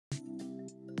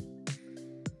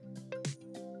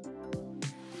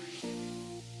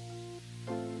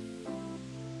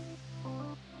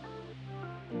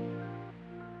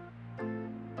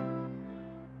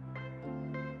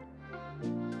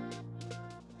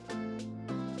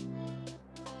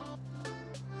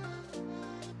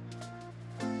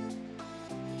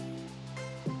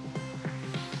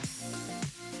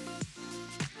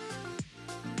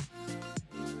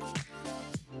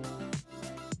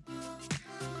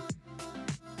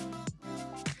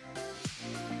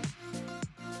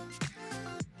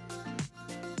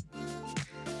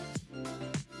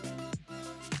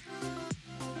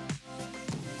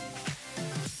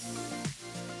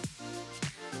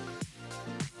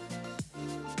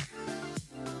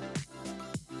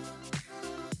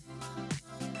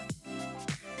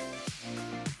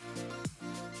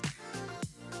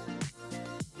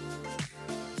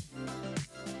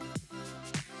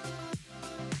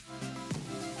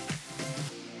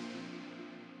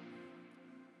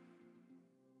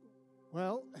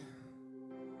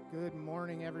Good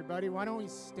morning, everybody. Why don't we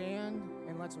stand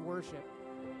and let's worship?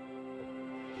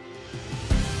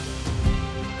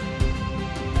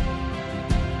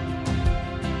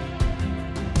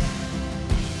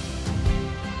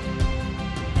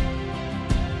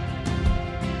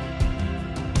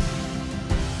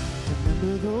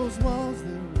 Remember those walls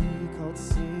that we called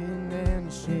sin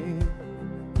and shame?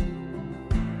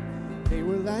 They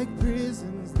were like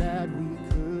prisons that we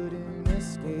couldn't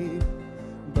escape.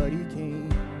 But he came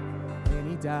and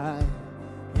he died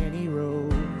and he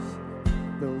rose.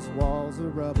 Those walls are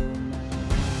rubble now.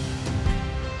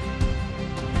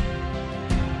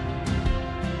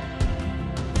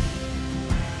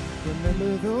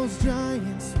 Remember those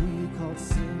giants we called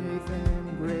safe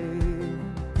and brave?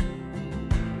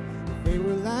 They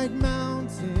were like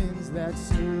mountains that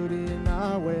stood in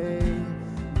our way.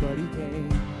 But he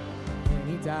came and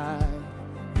he died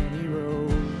and he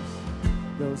rose.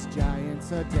 Those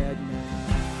giants are dead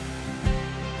now.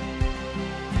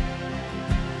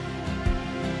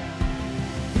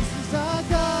 This is our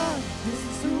God, this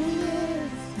is who he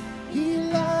is. He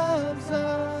loves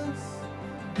us.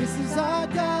 This is our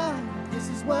God, this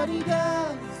is what he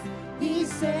does. He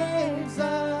saves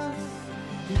us.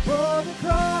 He bore the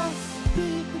cross,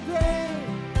 beat the grave.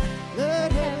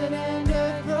 Let heaven and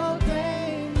earth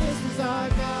proclaim. This is our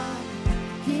God,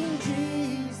 King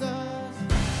Jesus.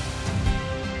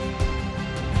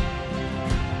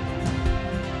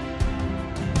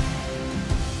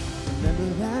 Remember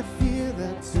that fear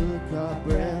that took our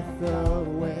breath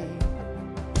away?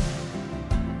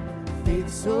 Faith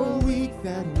so weak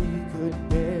that we could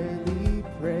barely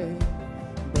pray.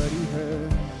 But he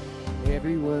heard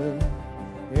every word,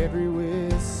 every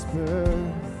whisper.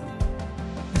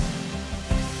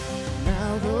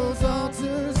 Now those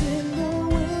altars in the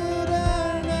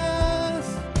wilderness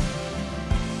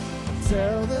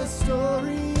tell the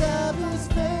story of his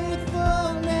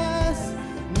faithfulness.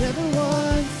 Never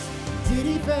once did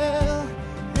he fail,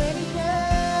 and he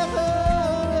never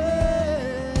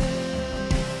will.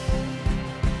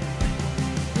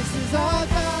 This is our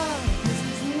God, this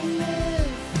is who he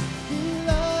is. He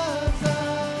loves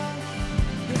us.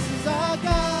 This is our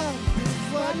God, this is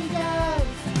what he does.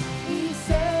 He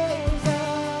saves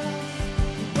us.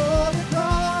 He bore the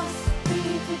cross,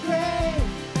 beat the grave.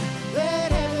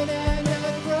 Let heaven and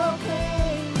earth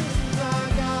proclaim. This is our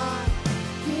God,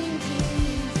 King Jesus.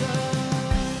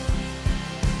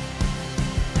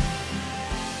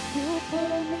 Who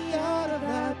pulled me out of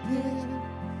that pit?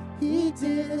 He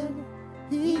did,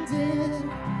 he did.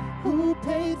 Who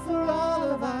paid for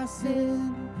all of our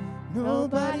sin?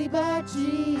 Nobody but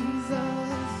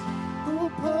Jesus. Who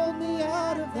pulled me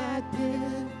out of that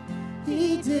pit?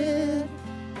 He did,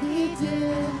 he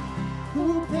did.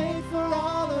 Who paid for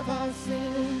all of our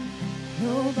sin?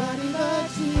 Nobody but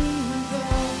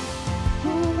Jesus.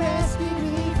 Who rescued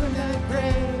me from that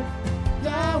grave?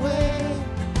 Yahweh,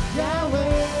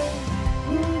 Yahweh.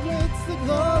 Who gets the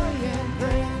glory and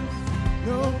praise?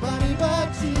 Nobody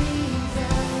but Jesus.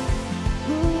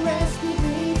 Who rescued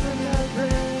me from that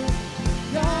grave?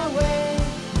 Yahweh,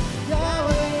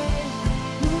 Yahweh.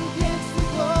 Who gets the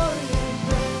glory and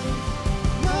praise?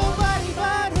 Nobody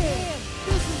but him.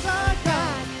 This is our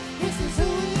God. This is who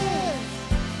he is.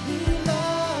 He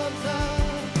loves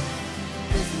us.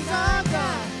 This is our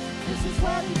God. This is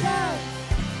what he does.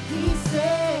 He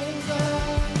saves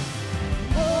us.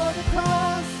 For the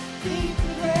cross, beat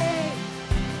the grave.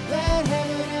 Let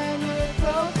heaven and earth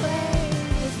proclaim.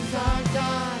 This is our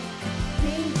God,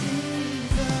 King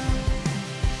Jesus.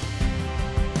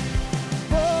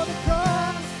 For the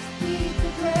cross, beat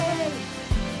the grave.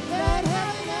 Let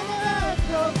heaven and earth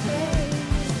proclaim.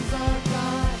 This is our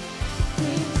God,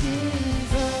 King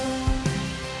Jesus.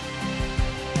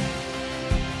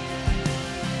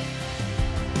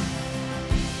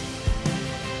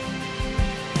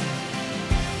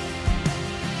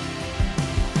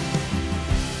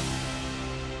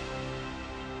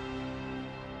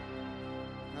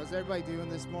 How's everybody doing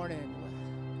this morning?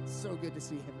 It's so good to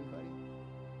see everybody.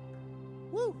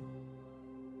 Woo!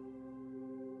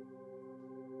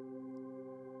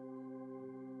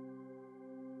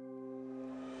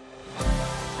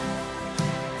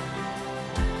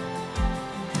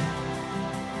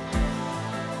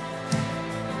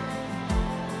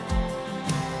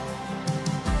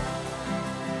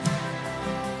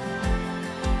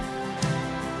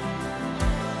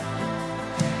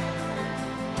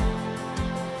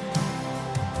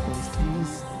 There's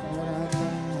peace that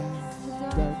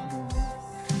outlives darkness,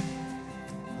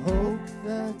 hope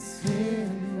that's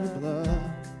in the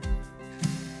blood.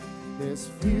 There's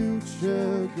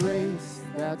future grace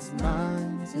that's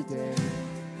mine today.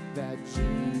 that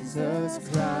Jesus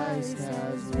Christ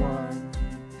has won.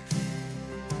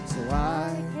 So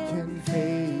I can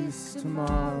face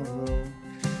tomorrow,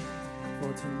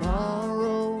 for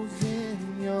tomorrow's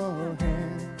in your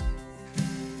hands.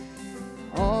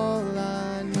 All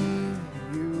I need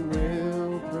you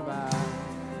will provide,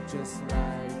 just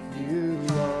like you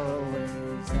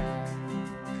always have.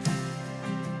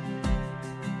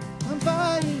 I'm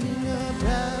fighting a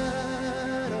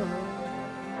battle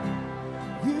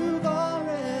you've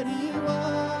already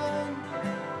won.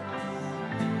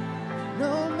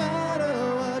 No matter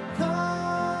what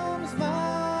comes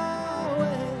my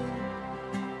way,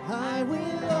 I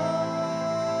will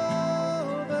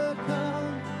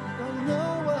overcome. Don't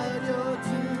know what you're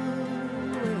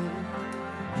doing,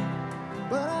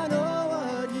 but I know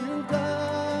what you've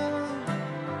done.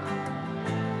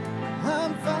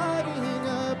 I'm fighting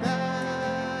a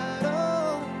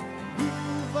battle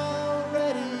you've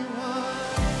already won.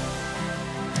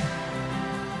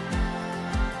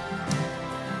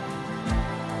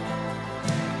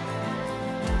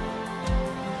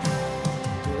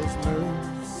 There's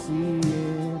mercy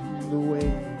in the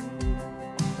way,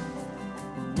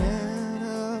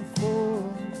 manna for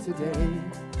today.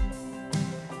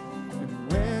 And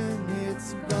when it's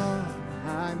gone, I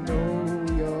know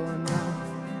you're not.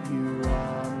 You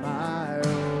are my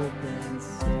open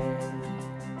sail.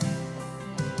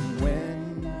 When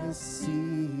the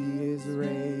sea is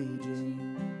raging,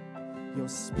 your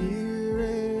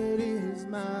spirit is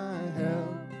my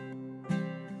help.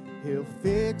 He'll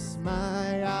fix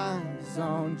my eyes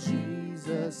on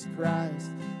Jesus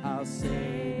Christ. I'll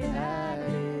say that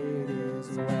it is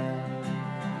well.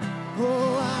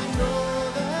 Oh, I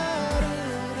know that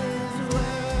it is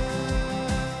well.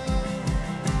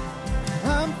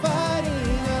 I'm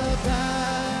fighting a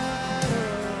battle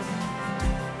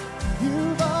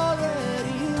you've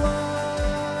already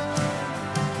won.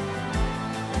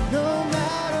 No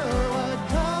matter what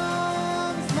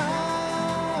comes my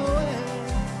way,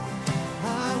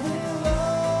 I will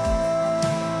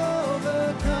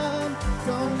overcome.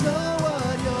 Don't know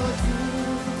what you're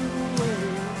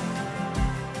doing,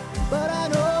 but I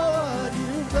know what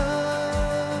you've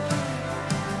done.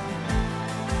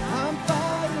 I'm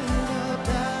fighting a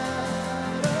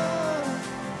battle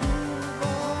you've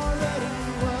already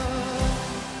won.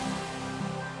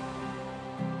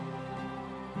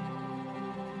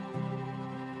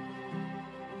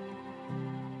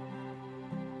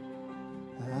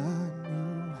 I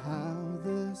know how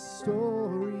the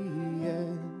story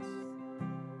ends.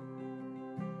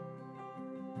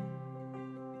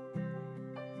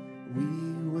 We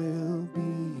will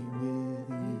be with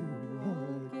you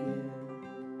again.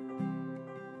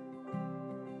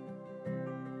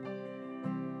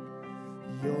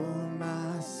 You're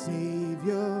my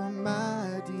Savior,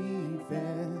 my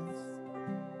defense.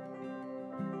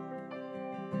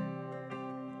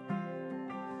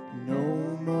 No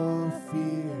more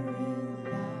fear in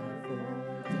life or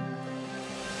death.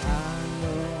 I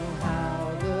know how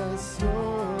the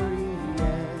story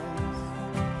ends.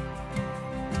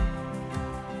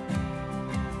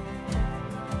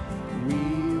 We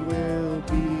will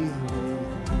be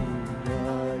with you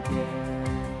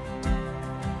again.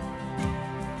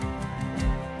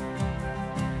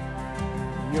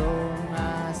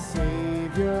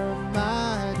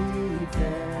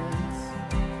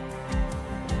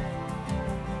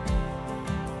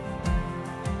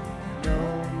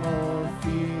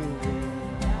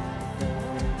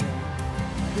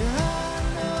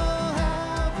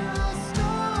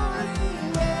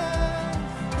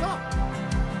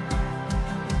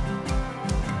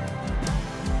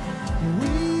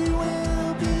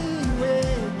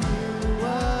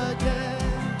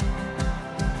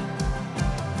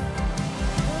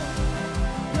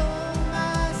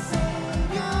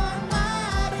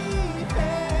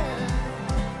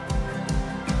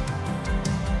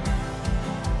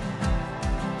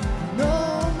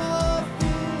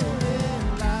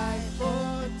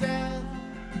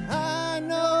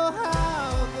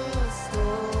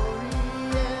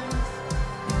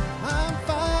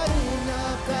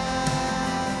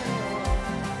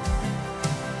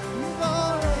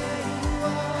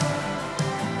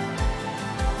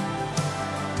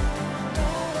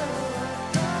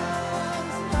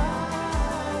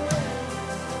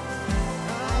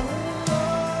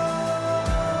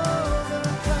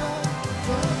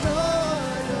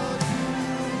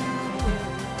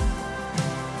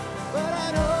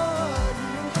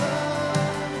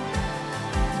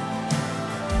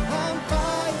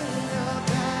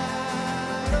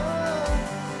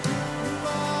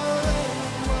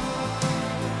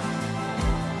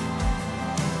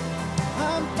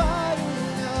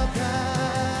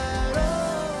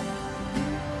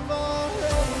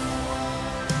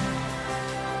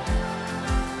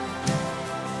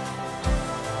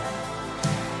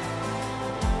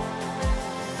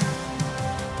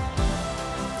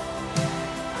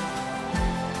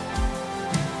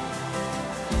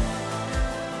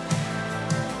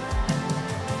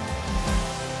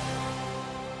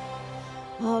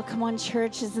 Come on,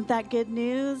 church, isn't that good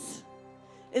news?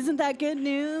 Isn't that good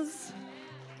news?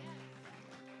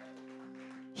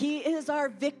 He is our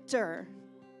victor.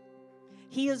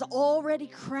 He is already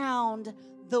crowned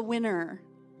the winner,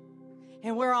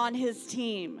 and we're on his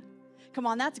team. Come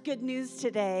on, that's good news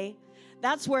today.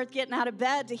 That's worth getting out of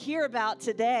bed to hear about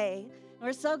today.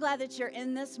 We're so glad that you're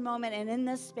in this moment and in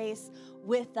this space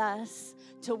with us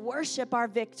to worship our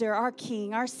victor, our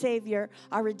King, our Savior,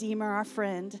 our Redeemer, our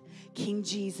friend, King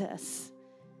Jesus.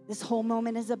 This whole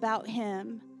moment is about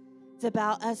him. It's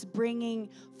about us bringing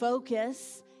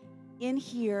focus in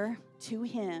here to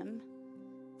him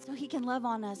so he can love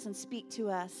on us and speak to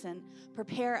us and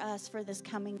prepare us for this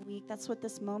coming week. That's what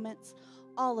this moment's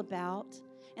all about.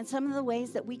 And some of the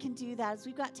ways that we can do that is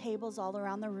we've got tables all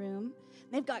around the room.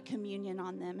 They've got communion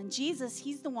on them. And Jesus,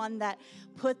 he's the one that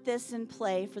put this in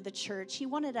play for the church. He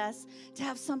wanted us to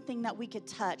have something that we could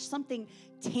touch, something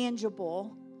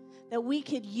tangible that we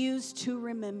could use to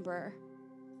remember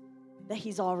that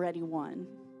he's already won.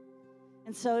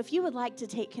 And so if you would like to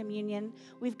take communion,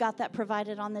 we've got that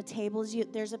provided on the tables.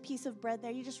 There's a piece of bread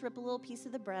there. You just rip a little piece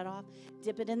of the bread off,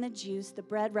 dip it in the juice. The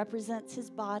bread represents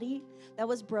his body that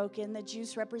was broken. The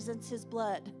juice represents his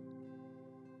blood.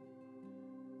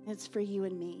 It's for you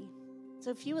and me. So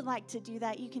if you would like to do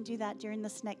that, you can do that during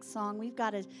this next song. We've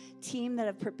got a team that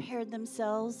have prepared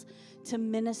themselves to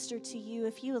minister to you.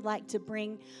 If you would like to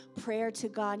bring prayer to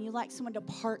God and you'd like someone to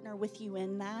partner with you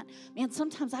in that, man,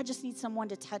 sometimes I just need someone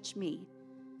to touch me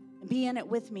and be in it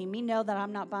with me. Me know that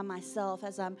I'm not by myself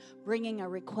as I'm bringing a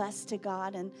request to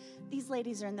God. And these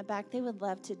ladies are in the back. They would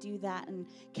love to do that and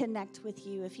connect with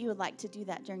you. If you would like to do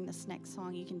that during this next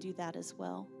song, you can do that as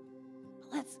well.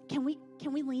 But can we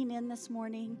lean in this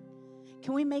morning?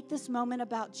 Can we make this moment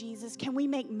about Jesus? Can we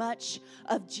make much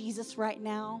of Jesus right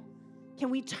now? Can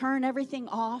we turn everything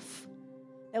off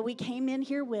that we came in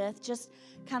here with? Just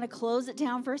kind of close it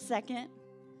down for a second.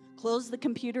 Close the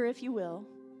computer, if you will.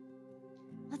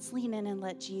 Let's lean in and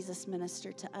let Jesus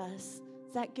minister to us.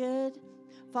 Is that good?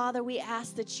 Father, we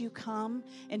ask that you come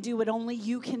and do what only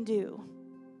you can do.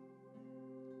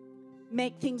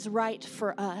 Make things right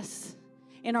for us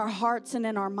in our hearts and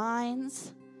in our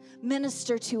minds.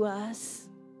 Minister to us.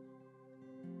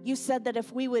 You said that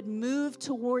if we would move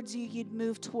towards you, you'd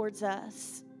move towards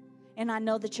us. And I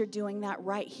know that you're doing that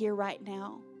right here, right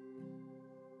now.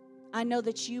 I know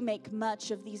that you make much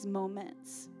of these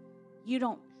moments. You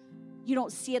don't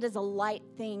see it as a light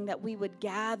thing that we would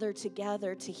gather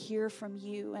together to hear from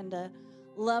you and to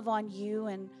love on you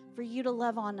and for you to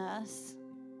love on us.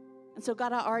 And so,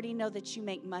 God, I already know that you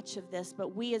make much of this,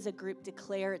 but we as a group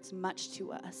declare it's much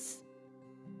to us.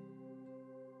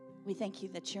 We thank you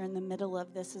that you're in the middle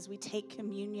of this as we take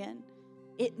communion.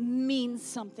 It means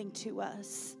something to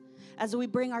us. As we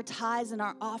bring our tithes and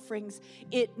our offerings,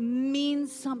 it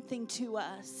means something to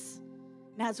us.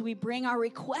 And as we bring our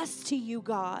requests to you,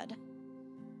 God,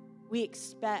 we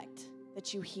expect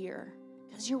that you hear,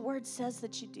 because your word says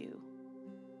that you do.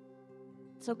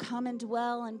 So come and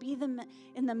dwell and be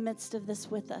in the midst of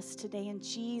this with us today in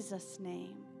Jesus'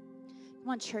 name.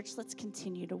 Come on, church, let's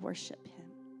continue to worship him.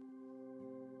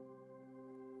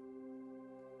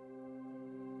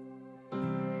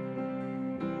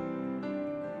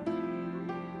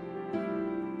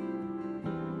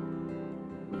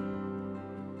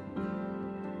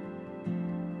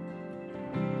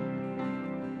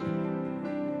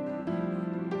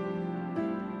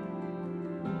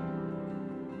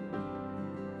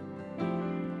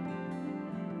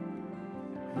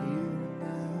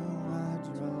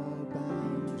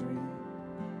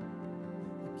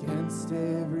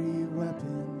 Every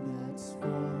weapon that's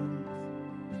formed,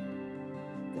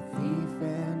 the thief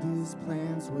and his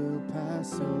plans will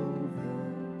pass over.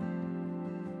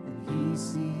 When he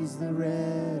sees the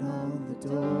red on the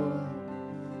door,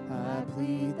 I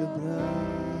plead the blood.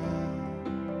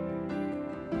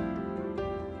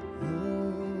 Oh.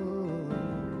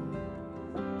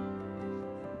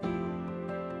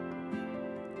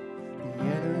 The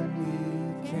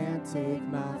enemy can't take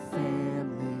my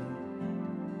family.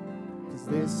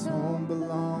 This home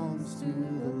belongs to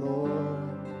the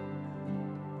Lord,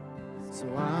 so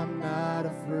I'm not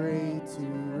afraid to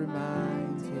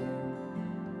remind him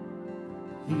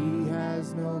he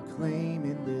has no claim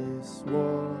in this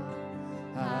war.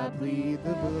 I plead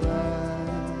the blood.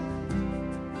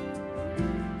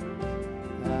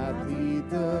 I plead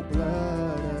the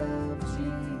blood of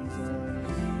Jesus.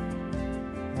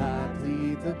 I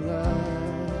plead the blood.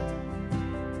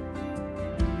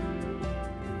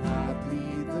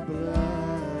 The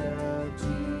blood of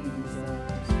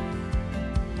Jesus.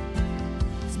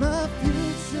 It's my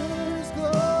future is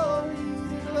glory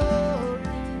to glory,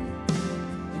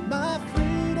 and my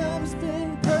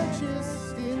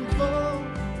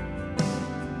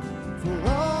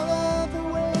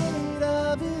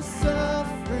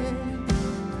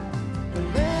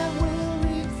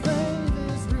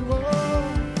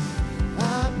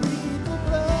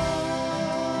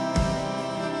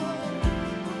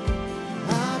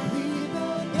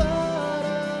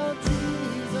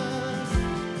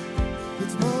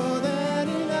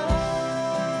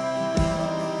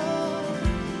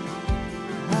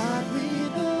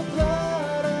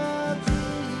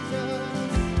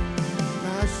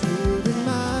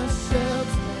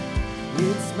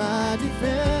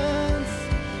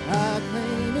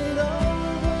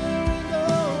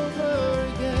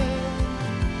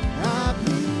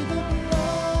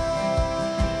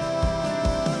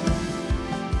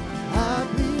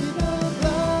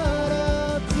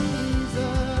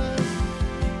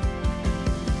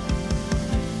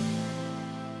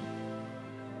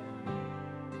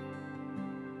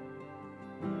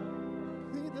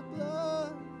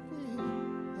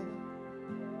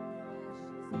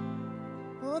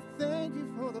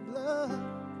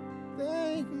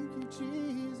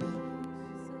Jesus.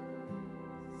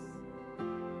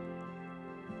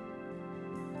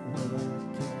 What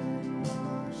can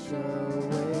wash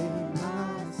away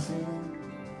my sin?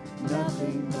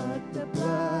 Nothing but the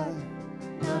blood,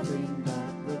 nothing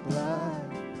but the blood.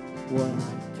 What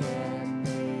can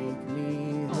make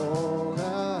me whole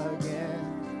again?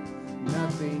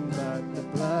 Nothing but the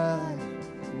blood,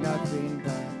 nothing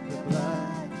but the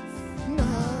blood.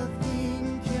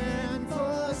 Nothing can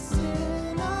for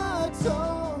sin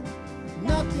atone.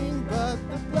 Nothing but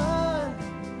the blood,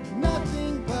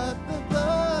 nothing but the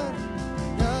blood.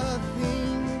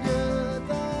 Nothing good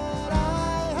that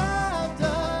I have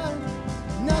done.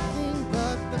 Nothing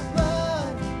but the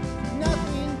blood,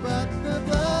 nothing but the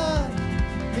blood.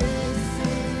 This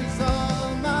is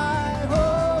all my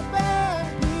hope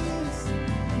and peace.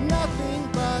 Nothing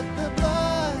but the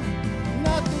blood,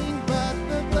 nothing but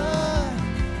the blood.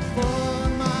 For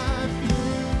my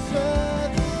future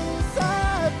this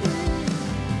I plead.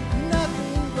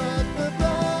 Nothing but the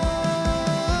blood.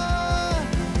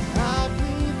 I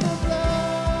plead the blood.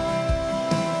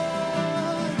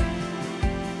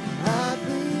 I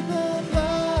plead the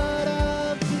blood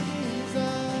of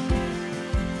Jesus.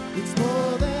 It's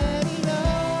more than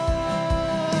enough.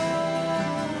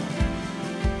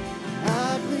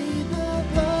 I plead the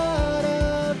blood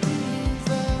of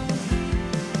Jesus.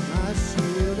 My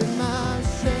shield and my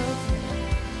shelter,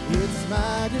 it's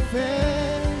my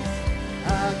defense.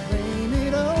 I claim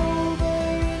it over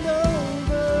and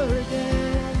over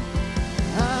again.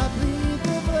 I plead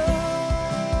the blood.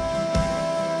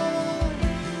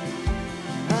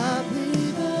 I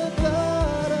plead the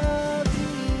blood of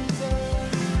Jesus.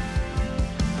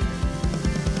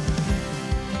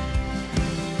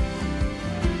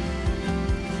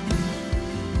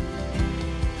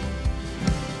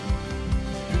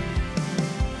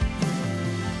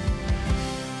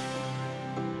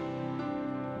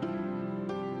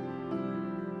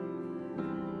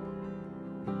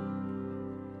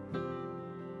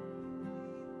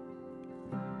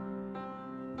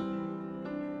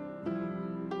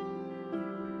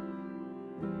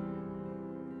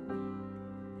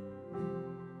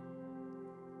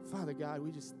 Father God,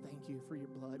 we just thank you for your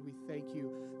blood. We thank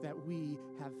you that we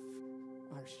have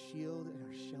our shield and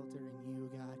our shelter in you,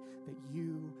 God, that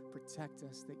you protect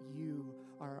us, that you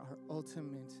are our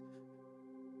ultimate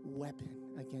weapon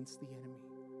against the enemy.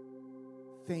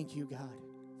 Thank you, God.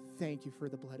 Thank you for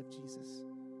the blood of Jesus.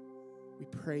 We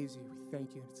praise you. We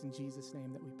thank you. It's in Jesus'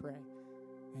 name that we pray.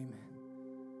 Amen.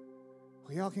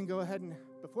 Well, y'all can go ahead and,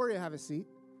 before you have a seat,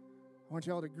 I want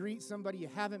you all to greet somebody you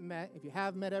haven't met. If you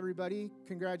have met everybody,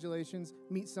 congratulations.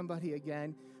 Meet somebody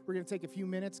again. We're going to take a few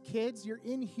minutes. Kids, you're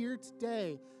in here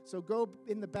today. So go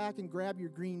in the back and grab your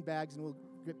green bags, and we'll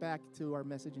get back to our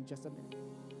message in just a minute.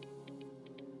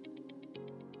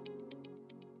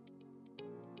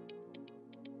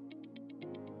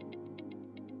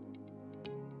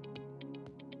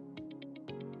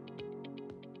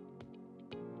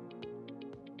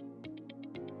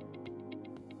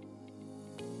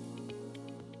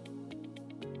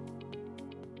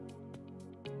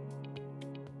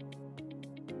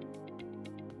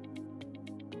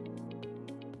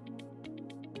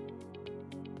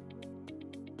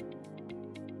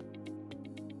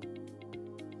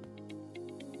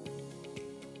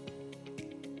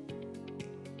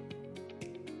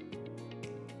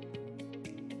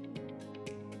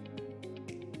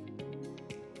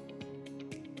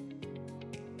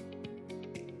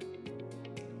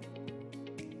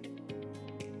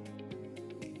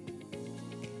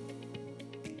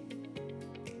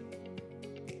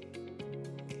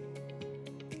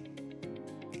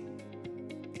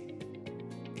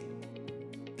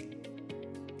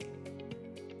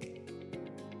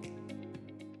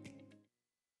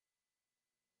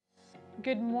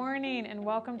 Good morning and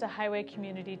welcome to Highway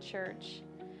Community Church.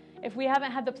 If we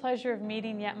haven't had the pleasure of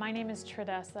meeting yet, my name is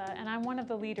Tredessa and I'm one of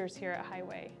the leaders here at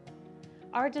Highway.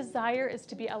 Our desire is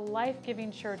to be a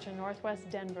life-giving church in Northwest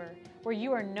Denver where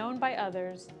you are known by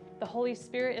others, the Holy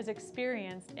Spirit is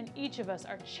experienced, and each of us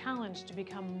are challenged to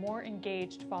become more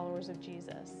engaged followers of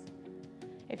Jesus.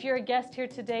 If you're a guest here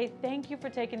today, thank you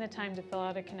for taking the time to fill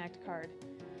out a Connect card.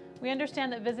 We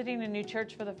understand that visiting a new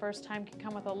church for the first time can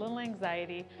come with a little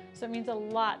anxiety, so it means a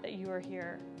lot that you are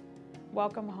here.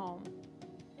 Welcome home.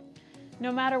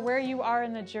 No matter where you are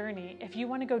in the journey, if you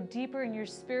want to go deeper in your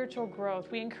spiritual growth,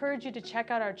 we encourage you to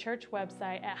check out our church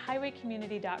website at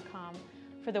highwaycommunity.com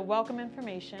for the welcome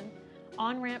information,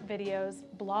 on-ramp videos,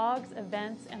 blogs,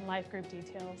 events, and life group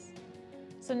details.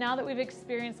 So now that we've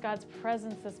experienced God's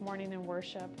presence this morning in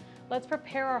worship, let's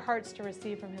prepare our hearts to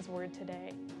receive from His Word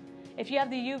today. If you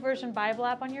have the YouVersion Bible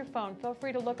app on your phone, feel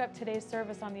free to look up today's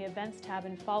service on the Events tab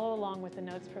and follow along with the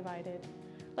notes provided.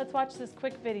 Let's watch this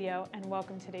quick video and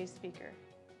welcome today's speaker.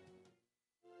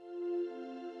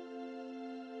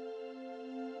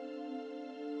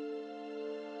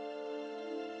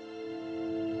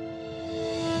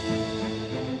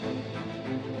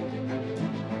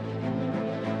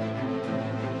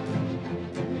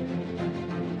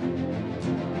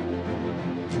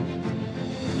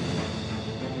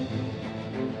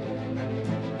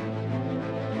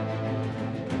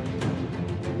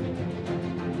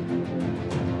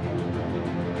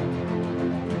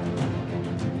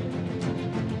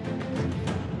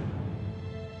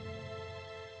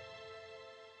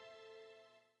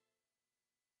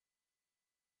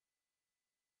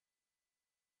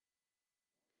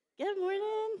 Good morning.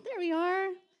 There we are.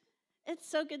 It's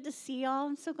so good to see y'all.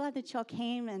 I'm so glad that y'all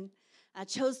came and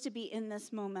chose to be in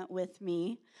this moment with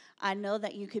me. I know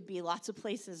that you could be lots of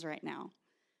places right now,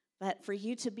 but for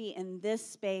you to be in this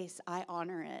space, I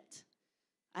honor it.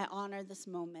 I honor this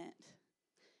moment.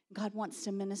 God wants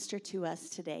to minister to us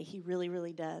today. He really,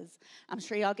 really does. I'm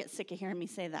sure y'all get sick of hearing me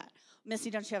say that. Missy,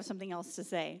 don't you have something else to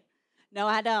say? No,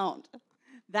 I don't.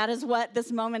 That is what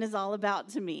this moment is all about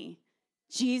to me.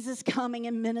 Jesus coming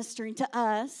and ministering to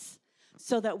us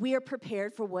so that we are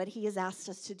prepared for what he has asked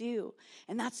us to do.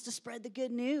 And that's to spread the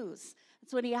good news.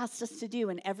 That's what he asked us to do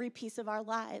in every piece of our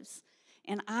lives.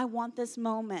 And I want this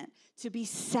moment to be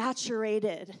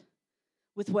saturated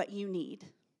with what you need.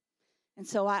 And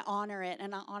so I honor it,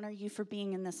 and I honor you for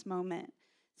being in this moment.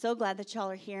 So glad that y'all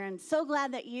are here, and so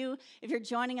glad that you, if you're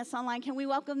joining us online, can we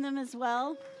welcome them as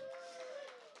well?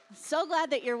 So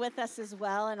glad that you're with us as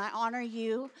well, and I honor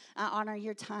you. I honor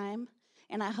your time,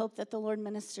 and I hope that the Lord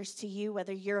ministers to you,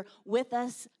 whether you're with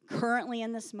us currently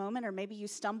in this moment or maybe you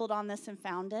stumbled on this and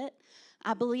found it.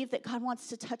 I believe that God wants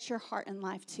to touch your heart and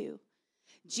life too.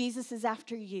 Jesus is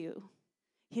after you.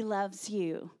 He loves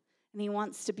you, and he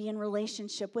wants to be in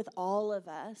relationship with all of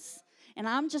us. And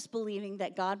I'm just believing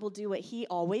that God will do what he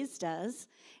always does,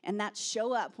 and that's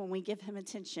show up when we give him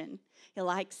attention. He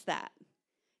likes that.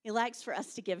 He likes for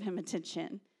us to give him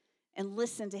attention and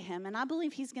listen to him. And I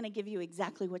believe he's going to give you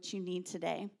exactly what you need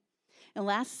today. And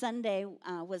last Sunday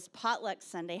was Potluck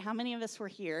Sunday. How many of us were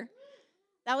here?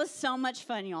 That was so much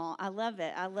fun, y'all. I love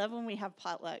it. I love when we have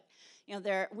potluck. You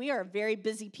know, we are very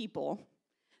busy people.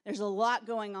 There's a lot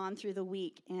going on through the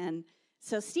week. And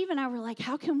so Steve and I were like,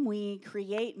 how can we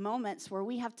create moments where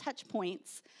we have touch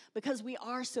points? Because we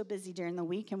are so busy during the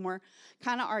week and we're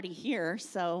kind of already here.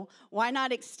 So why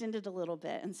not extend it a little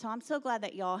bit? And so I'm so glad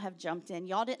that y'all have jumped in.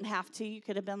 Y'all didn't have to. You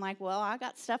could have been like, well, I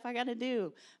got stuff I got to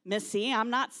do. Missy, I'm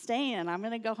not staying. I'm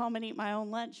going to go home and eat my own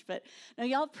lunch. But no,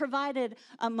 y'all provided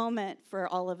a moment for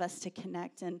all of us to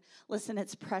connect. And listen,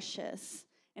 it's precious.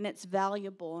 And it's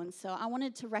valuable. And so I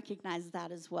wanted to recognize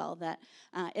that as well, that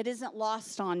it isn't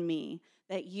lost on me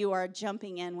that you are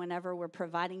jumping in whenever we're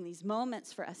providing these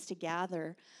moments for us to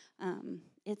gather.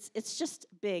 It's just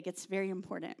big. It's very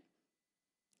important.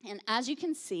 And as you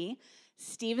can see,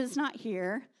 Steve is not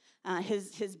here.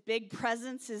 His big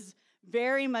presence is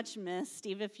very much missed.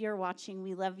 Steve, if you're watching,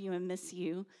 we love you and miss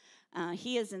you.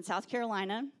 He is in South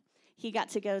Carolina. He got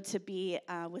to go to be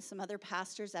with some other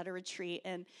pastors at a retreat,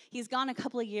 and he's gone a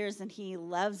couple of years, and he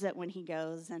loves it when he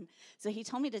goes. And so he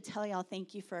told me to tell y'all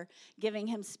thank you for giving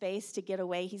him space to get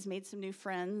away. He's made some new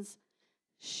friends.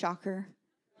 Shocker.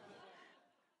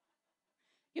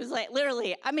 He was like,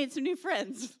 literally, I made some new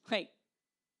friends. Like,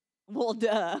 well,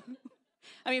 duh.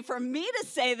 I mean, for me to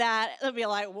say that, it'll be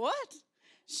like, what?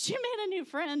 She made a new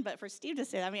friend. But for Steve to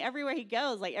say that, I mean, everywhere he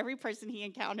goes, like every person he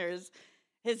encounters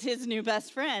is his new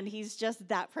best friend. He's just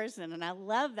that person, and I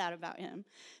love that about him.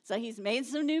 So he's made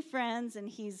some new friends, and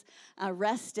he's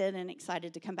rested and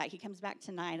excited to come back. He comes back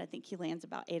tonight. I think he lands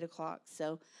about 8 o'clock.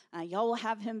 So y'all will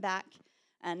have him back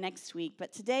next week.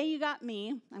 But today you got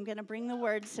me. I'm going to bring the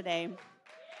words today.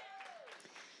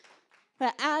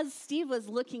 But as Steve was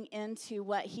looking into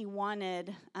what he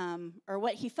wanted, or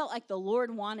what he felt like the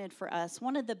Lord wanted for us,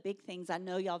 one of the big things I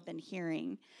know y'all have been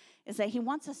hearing is that he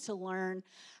wants us to learn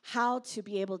how to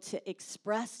be able to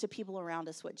express to people around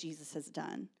us what Jesus has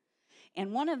done.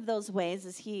 And one of those ways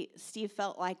is Steve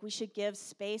felt like we should give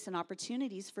space and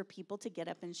opportunities for people to get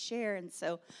up and share. And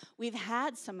so we've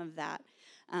had some of that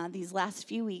these last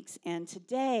few weeks. And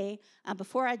today,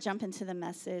 before I jump into the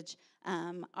message,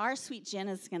 our sweet Jen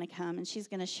is going to come, and she's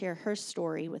going to share her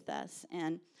story with us.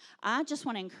 And I just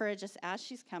want to encourage us as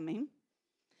she's coming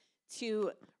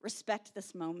to respect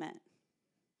this moment.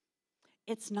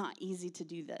 It's not easy to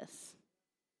do this.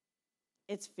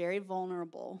 It's very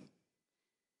vulnerable,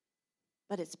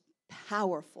 but it's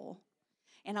powerful.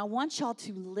 And I want y'all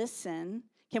to listen.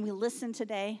 Can we listen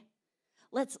today?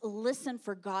 Let's listen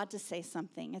for God to say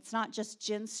something. It's not just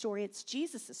Jen's story, it's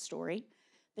Jesus' story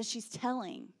that she's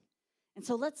telling. And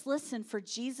so let's listen for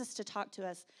Jesus to talk to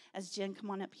us as Jen,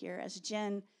 come on up here, as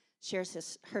Jen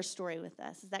shares her story with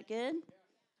us. Is that good?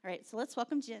 All right, so let's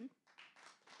welcome Jen.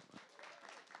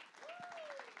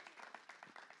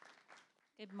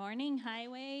 Good morning,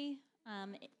 Highway.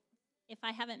 If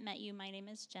I haven't met you, my name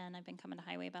is Jen. I've been coming to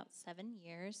Highway about 7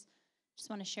 years. Just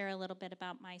want to share a little bit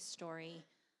about my story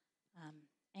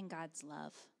and God's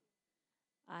love.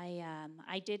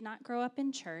 I did not grow up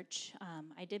in church.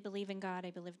 I did believe in God.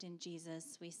 I believed in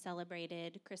Jesus. We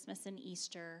celebrated Christmas and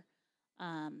Easter.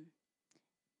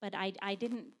 But I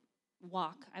didn't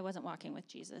walk. I wasn't walking with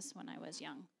Jesus when I was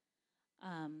young.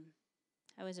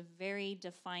 I was a very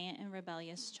defiant and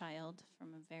rebellious child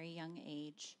from a very young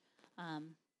age.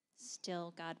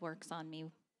 Still, God works on me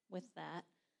with that.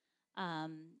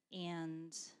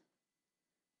 And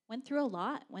went through a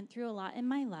lot in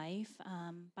my life.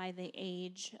 By the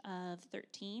age of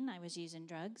 13, I was using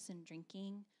drugs and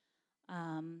drinking.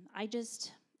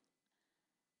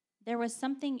 There was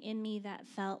something in me that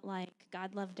felt like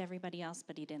God loved everybody else,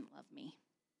 but he didn't love me.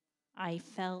 I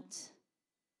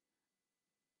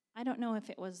don't know if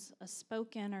it was a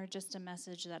spoken or just a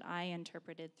message that I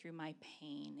interpreted through my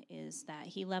pain, is that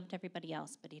he loved everybody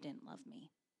else, but he didn't love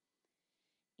me.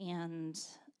 And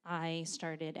I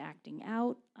started acting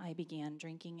out. I began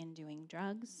drinking and doing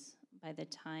drugs. By the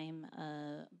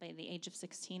age of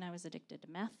 16, I was addicted to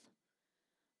meth.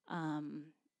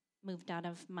 Moved out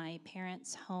of my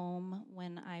parents' home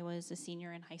when I was a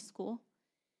senior in high school.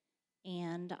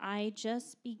 And I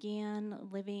just began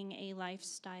living a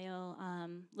lifestyle,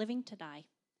 living to die.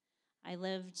 I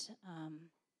lived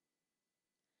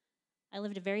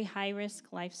a very high-risk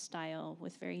lifestyle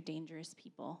with very dangerous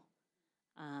people.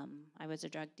 I was a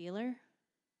drug dealer.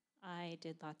 I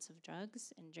did lots of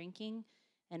drugs and drinking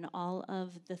and all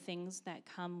of the things that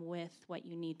come with what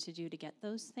you need to do to get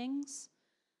those things.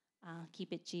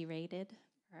 Keep it G-rated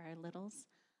for our littles.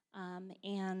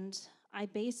 And I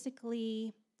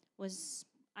basically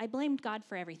I blamed God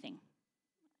for everything.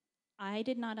 I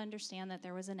did not understand that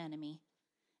there was an enemy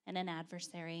and an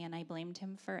adversary, and I blamed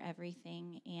him for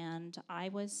everything. And I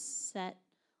was set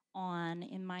on,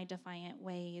 in my defiant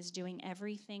ways, doing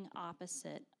everything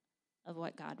opposite of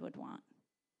what God would want.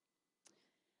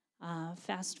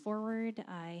 Fast forward,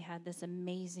 I had this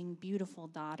amazing, beautiful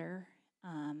daughter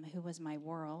who was my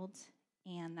world,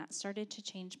 and that started to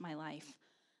change my life.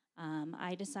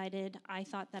 I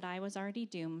thought that I was already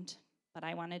doomed, but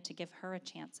I wanted to give her a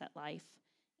chance at life,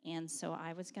 and so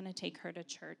I was going to take her to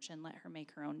church and let her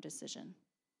make her own decision.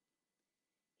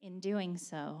 In doing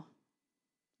so,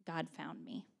 God found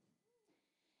me.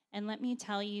 And let me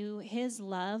tell you, his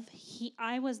love,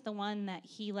 I was the one that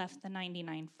he left the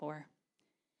 99 for.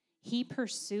 He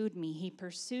pursued me. He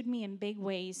pursued me in big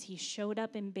ways. He showed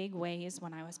up in big ways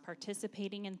when I was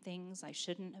participating in things I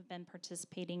shouldn't have been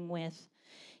participating with.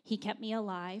 He kept me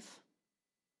alive.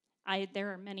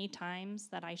 There are many times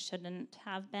that I shouldn't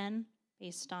have been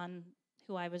based on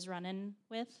who I was running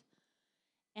with.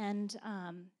 And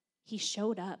he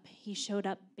showed up. He showed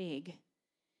up big.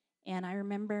 And I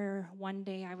remember one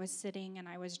day I was sitting and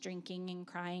I was drinking and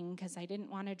crying because I didn't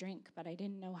want to drink, but I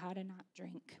didn't know how to not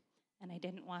drink. And I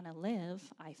didn't want to live,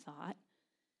 I thought,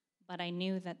 but I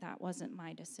knew that that wasn't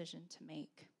my decision to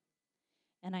make.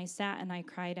 And I sat and I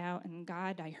cried out, and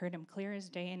God, I heard him clear as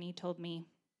day, and he told me,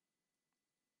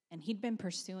 and he'd been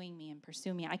pursuing me and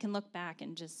pursuing me. I can look back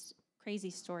and just crazy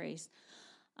stories.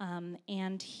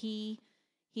 And he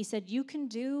said, you can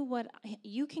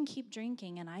keep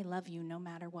drinking, and I love you no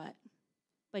matter what,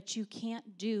 but you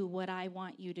can't do what I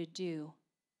want you to do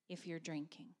if you're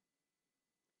drinking.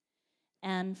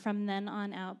 And from then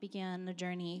on out began the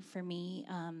journey for me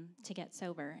to get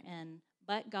sober.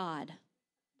 But God,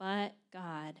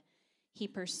 he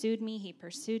pursued me, he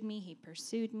pursued me, he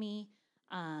pursued me.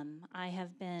 I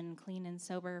have been clean and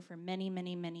sober for many,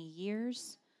 many, many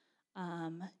years.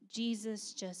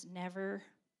 Jesus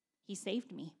he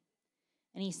saved me.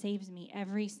 And he saves me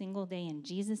every single day. And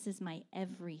Jesus is my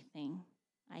everything.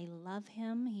 I love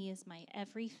him. He is my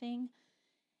everything.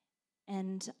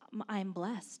 And I'm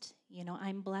blessed.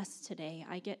 I'm blessed today.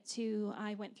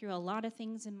 I went through a lot of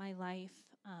things in my life.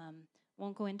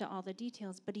 Won't go into all the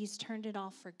details, but he's turned it all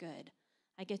for good.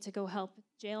 I get to go help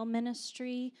jail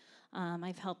ministry.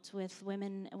 I've helped with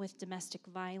women with domestic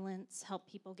violence, help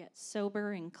people get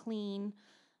sober and clean.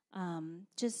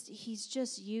 He's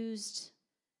just used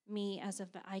me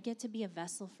I get to be a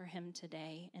vessel for him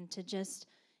today, and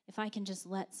if I can just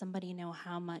let somebody know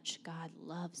how much God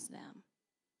loves them.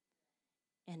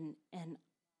 And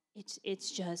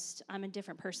it's just, I'm a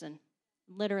different person.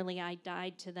 Literally, I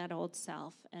died to that old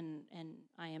self, and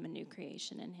I am a new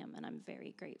creation in him, and I'm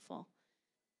very grateful.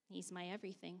 He's my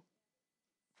everything.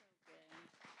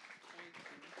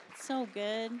 So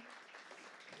good.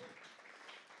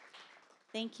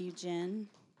 Thank you, Jen.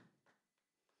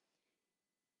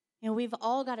 You know, we've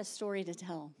all got a story to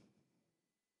tell.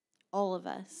 All of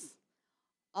us.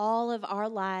 All of our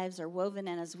lives are woven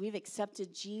in as we've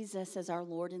accepted Jesus as our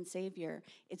Lord and Savior.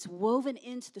 It's woven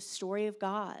into the story of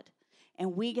God.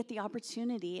 And we get the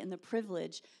opportunity and the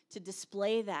privilege to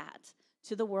display that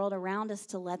to the world around us,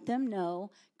 to let them know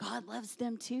God loves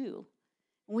them too.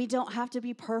 We don't have to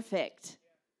be perfect.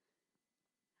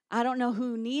 I don't know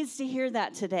who needs to hear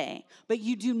that today, but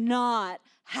you do not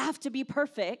have to be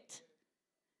perfect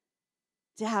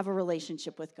to have a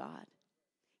relationship with God.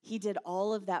 He did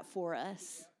all of that for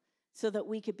us so that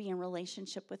we could be in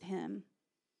relationship with him.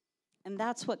 And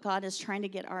that's what God is trying to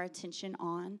get our attention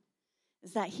on,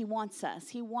 is that he wants us.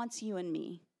 He wants you and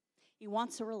me. He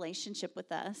wants a relationship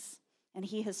with us. And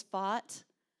he has fought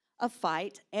a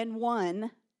fight and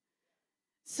won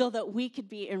so that we could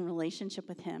be in relationship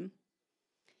with him.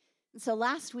 And so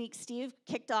last week, Steve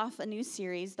kicked off a new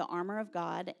series, The Armor of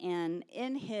God. And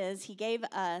in his, he gave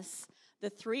us the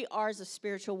 3 R's of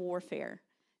spiritual warfare.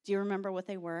 Do you remember what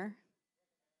they were?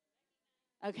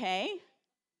 Okay.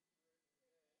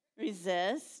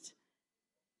 Resist.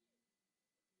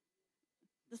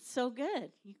 That's so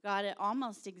good. You got it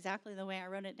almost exactly the way I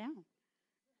wrote it down.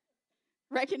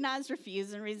 Recognize,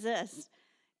 refuse, and resist.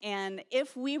 And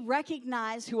if we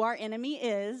recognize who our enemy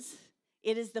is,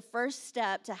 it is the first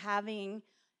step to having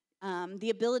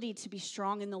the ability to be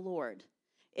strong in the Lord.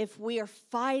 If we are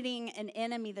fighting an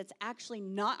enemy that's actually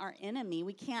not our enemy,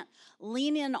 we can't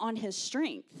lean in on his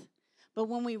strength. But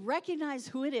when we recognize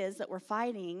who it is that we're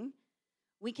fighting,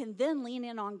 we can then lean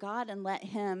in on God and let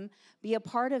him be a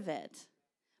part of it.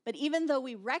 But even though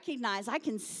we recognize I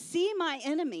can see my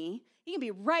enemy, he can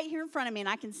be right here in front of me and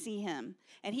I can see him.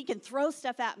 And he can throw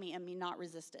stuff at me and me not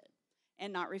resist it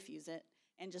and not refuse it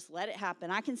and just let it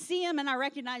happen. I can see him and I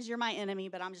recognize you're my enemy,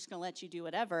 but I'm just going to let you do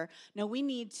whatever. No, we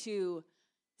need to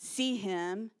see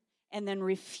him and then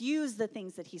refuse the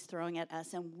things that he's throwing at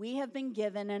us. And we have been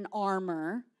given an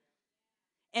armor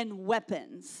and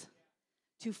weapons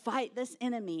to fight this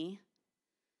enemy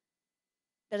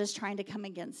that is trying to come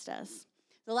against us.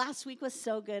 The last week was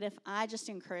so good. If I just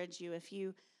encourage you,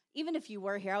 even if you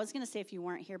were here, I was going to say if you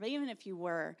weren't here, but even if you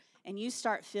were, and you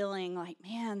start feeling like,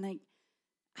 man,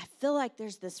 I feel like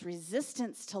there's this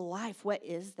resistance to life. What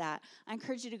is that? I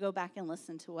encourage you to go back and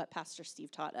listen to what Pastor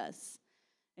Steve taught us,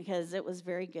 because it was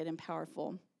very good and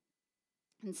powerful.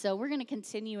 And so we're going to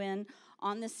continue in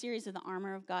on this series of the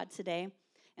armor of God today.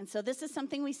 And so this is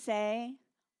something we say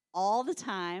all the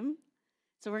time.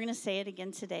 So we're going to say it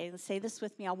again today. Let's say this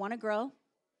with me. I want to grow.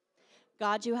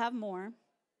 God, you have more.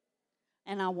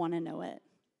 And I want to know it.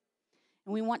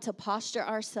 And we want to posture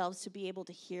ourselves to be able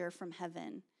to hear from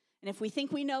heaven. And if we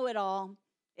think we know it all,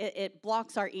 it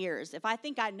blocks our ears. If I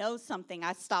think I know something,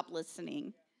 I stop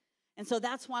listening. And so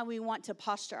that's why we want to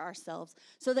posture ourselves,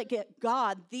 so that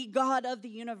God, the God of the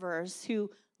universe,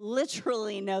 who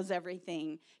literally knows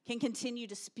everything, can continue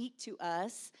to speak to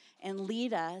us and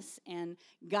lead us and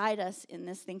guide us in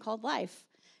this thing called life.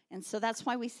 And so that's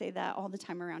why we say that all the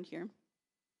time around here.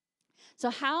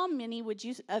 So how many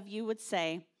of you would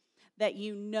say that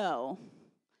you know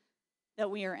that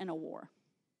we are in a war?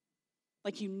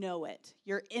 Like you know it.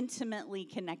 You're intimately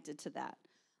connected to that.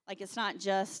 Like it's not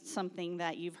just something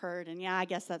that you've heard, and yeah, I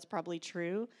guess that's probably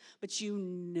true, but you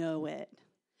know it.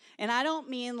 And I don't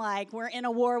mean like we're in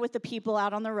a war with the people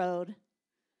out on the road.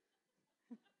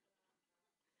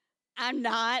 I'm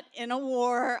not in a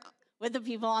war with the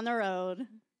people on the road.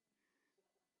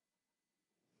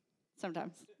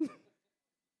 Sometimes.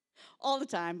 All the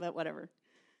time, but whatever.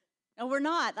 No, we're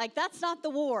not. Like, that's not the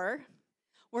war.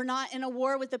 We're not in a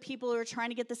war with the people who are trying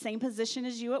to get the same position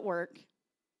as you at work.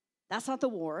 That's not the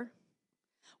war.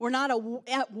 We're not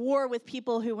at war with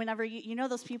people who, whenever you know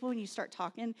those people when you start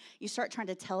talking, you start trying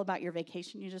to tell about your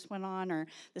vacation you just went on or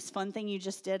this fun thing you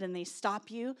just did, and they stop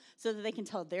you so that they can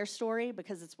tell their story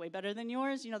because it's way better than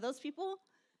yours. You know those people?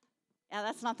 Yeah,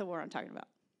 that's not the war I'm talking about.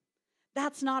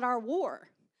 That's not our war.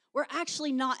 We're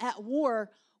actually not at war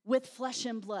with flesh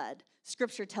and blood.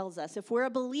 Scripture tells us if we're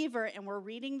a believer and we're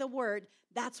reading the word,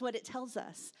 that's what it tells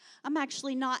us. I'm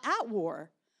actually not at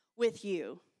war with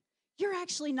you. You're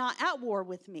actually not at war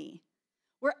with me.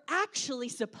 We're actually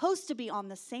supposed to be on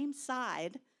the same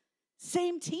side,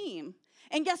 same team.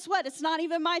 And guess what? It's not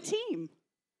even my team.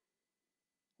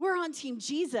 We're on Team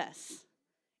Jesus.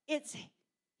 It's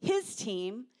his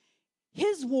team.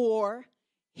 his war,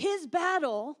 his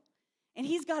battle, and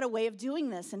he's got a way of doing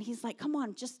this. And he's like, come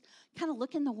on, just kind of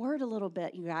look in the Word a little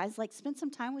bit, you guys. Like, spend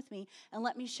some time with me and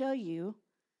let me show you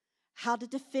how to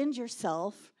defend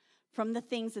yourself from the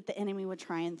things that the enemy would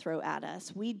try and throw at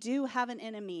us. We do have an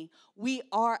enemy. We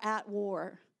are at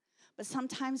war. But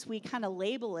sometimes we kind of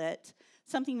label it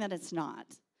something that it's not.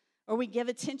 Or we give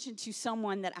attention to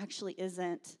someone that actually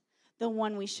isn't the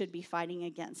one we should be fighting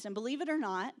against. And believe it or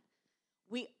not,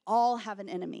 we all have an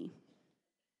enemy.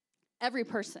 Every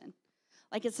person.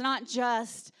 Like, it's not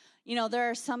just, there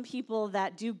are some people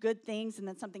that do good things and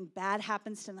then something bad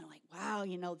happens to them. They're like,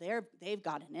 wow, they've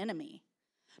got an enemy.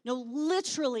 No,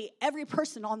 literally every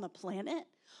person on the planet,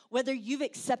 whether you've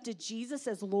accepted Jesus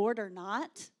as Lord or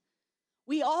not,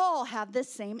 we all have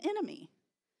this same enemy.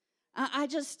 I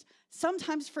just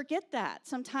sometimes forget that.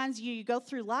 Sometimes you go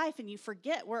through life and you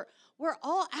forget we're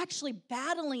all actually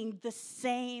battling the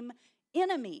same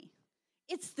enemy.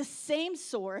 It's the same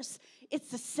source. It's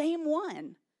the same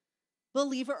one.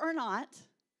 Believe it or not,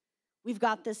 we've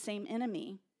got this same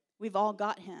enemy. We've all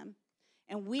got him.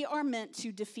 And we are meant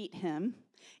to defeat him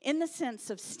in the sense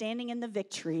of standing in the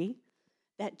victory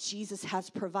that Jesus has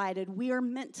provided. We are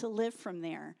meant to live from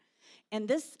there.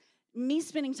 And me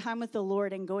spending time with the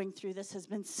Lord and going through this has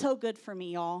been so good for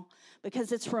me, y'all,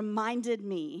 because it's reminded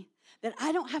me that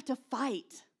I don't have to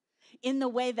fight in the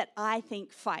way that I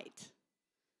think fight.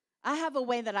 I have a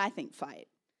way that I think fight.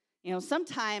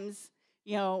 Sometimes,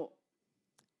 can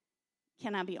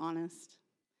I be honest?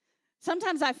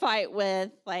 Sometimes I fight with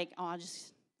like, I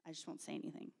just won't say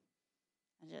anything.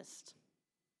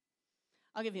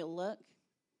 I'll give you a look.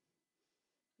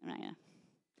 I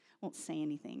won't say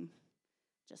anything.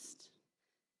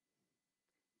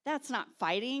 That's not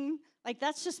fighting. Like,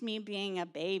 that's just me being a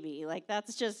baby. Like,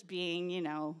 that's just being,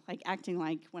 like acting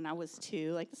like when I was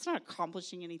 2. Like, that's not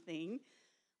accomplishing anything.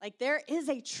 Like, there is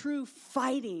a true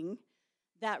fighting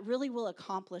that really will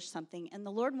accomplish something, and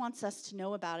the Lord wants us to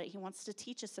know about it. He wants to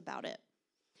teach us about it.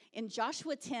 In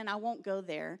Joshua 10, I won't go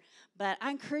there, but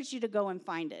I encourage you to go and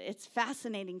find it. It's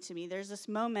fascinating to me. There's this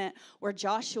moment where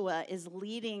Joshua is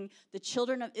leading the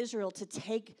children of Israel to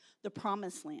take the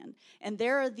promised land, and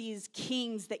there are these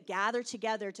kings that gather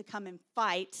together to come and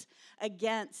fight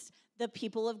against the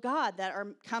people of God that are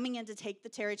coming in to take the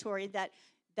territory that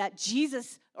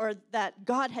Jesus or that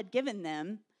God had given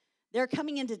them. They're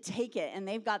coming in to take it, and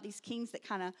they've got these kings that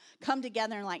kind of come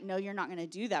together and like, no, you're not going to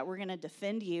do that. We're going to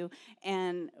defend you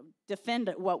and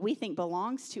defend what we think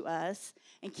belongs to us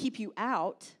and keep you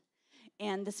out.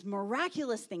 And this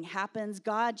miraculous thing happens.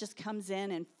 God just comes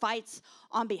in and fights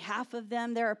on behalf of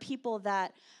them. There are people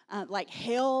that, like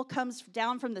hail comes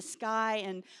down from the sky,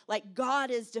 and like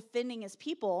God is defending his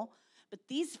people. But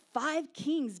these 5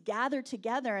 kings gather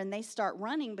together, and they start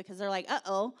running because they're like,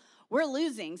 uh-oh, we're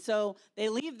losing. So they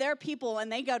leave their people,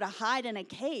 and they go to hide in a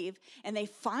cave, and they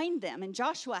find them. And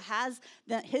Joshua has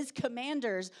his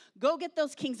commanders, go get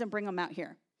those kings and bring them out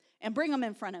here and bring them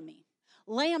in front of me.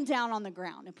 Lay them down on the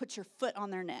ground and put your foot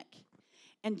on their neck.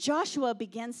 And Joshua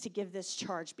begins to give this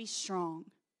charge. Be strong.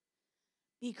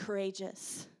 Be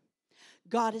courageous.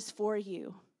 God is for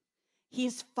you. He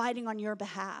is fighting on your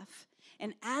behalf.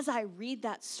 And as I read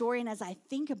that story and as I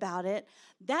think about it,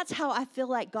 that's how I feel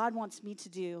like God wants me to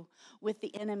do with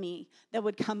the enemy that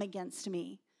would come against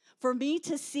me. For me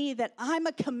to see that I'm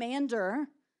a commander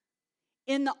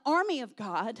in the army of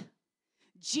God.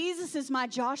 Jesus is my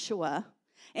Joshua,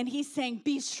 and he's saying,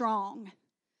 be strong,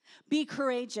 be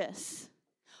courageous,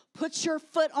 put your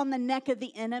foot on the neck of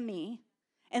the enemy,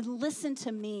 and listen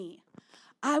to me.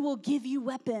 I will give you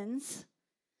weapons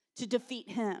to defeat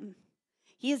him.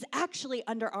 He is actually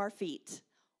under our feet.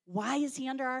 Why is he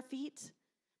under our feet?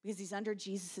 Because he's under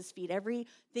Jesus' feet.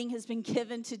 Everything has been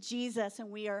given to Jesus,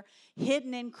 and we are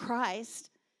hidden in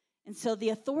Christ. And so the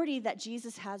authority that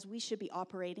Jesus has, we should be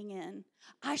operating in.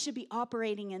 I should be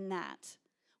operating in that.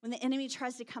 When the enemy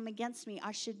tries to come against me,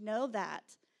 I should know that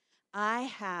I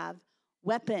have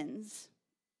weapons,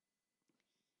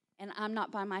 and I'm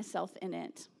not by myself in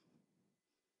it.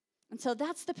 And so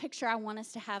that's the picture I want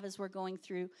us to have as we're going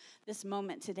through this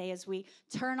moment today, as we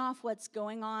turn off what's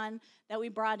going on that we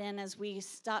brought in, as we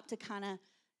stop to kind of,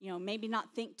 maybe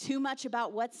not think too much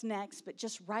about what's next, but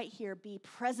just right here, be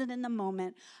present in the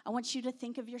moment. I want you to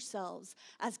think of yourselves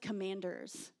as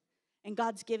commanders, and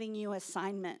God's giving you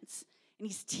assignments, and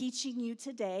he's teaching you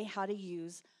today how to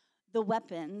use the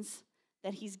weapons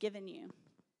that he's given you.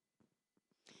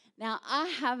 Now, I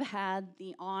have had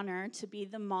the honor to be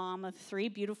the mom of 3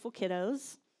 beautiful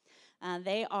kiddos.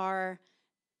 They are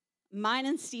mine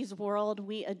and Steve's world.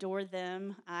 We adore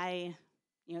them.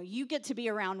 You get to be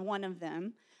around one of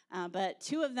them, but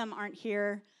 2 of them aren't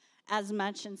here as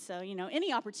much. And so,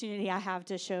 any opportunity I have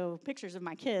to show pictures of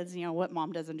my kids, what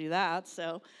mom doesn't do that?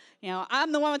 So,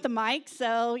 I'm the one with the mic,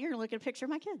 so you're going to look at a picture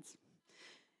of my kids.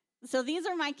 So these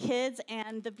are my kids,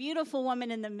 and the beautiful woman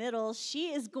in the middle,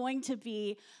 she is going to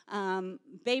be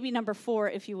baby number 4,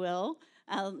 if you will.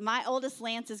 My oldest,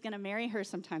 Lance, is going to marry her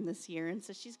sometime this year, and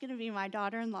so she's going to be my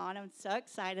daughter-in-law, and I'm so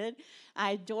excited.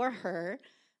 I adore her.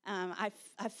 I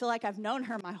feel like I've known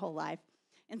her my whole life.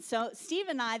 And so Steve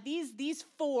and I, these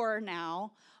 4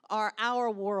 now are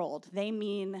our world. They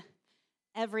mean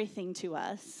everything to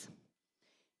us.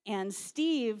 And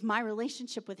Steve, my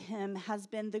relationship with him has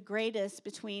been the greatest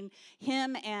between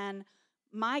him and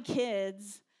my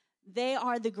kids. They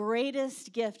are the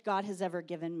greatest gift God has ever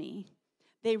given me.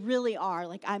 They really are.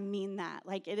 Like, I mean that.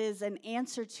 Like, it is an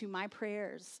answer to my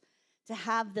prayers to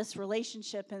have this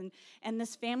relationship and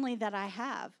this family that I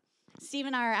have. Steve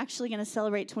and I are actually going to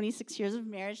celebrate 26 years of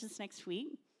marriage this next week.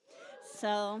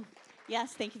 So,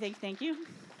 yes, thank you.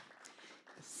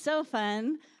 So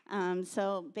fun.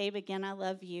 So, babe, again, I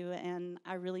love you, and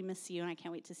I really miss you, and I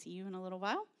can't wait to see you in a little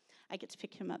while. I get to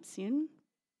pick him up soon.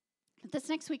 But this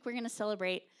next week, we're going to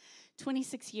celebrate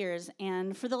 26 years,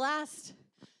 and for the last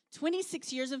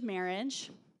 26 years of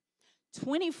marriage,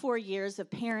 24 years of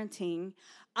parenting,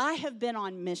 I have been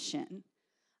on mission.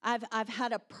 I've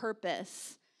had a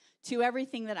purpose to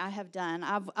everything that I have done.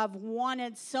 I've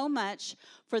wanted so much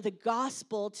for the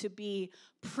gospel to be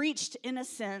preached, in a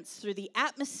sense, through the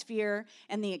atmosphere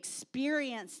and the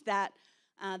experience that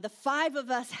the 5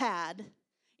 of us had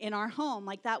in our home.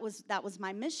 Like, that was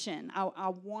my mission. I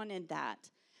wanted that.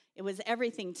 It was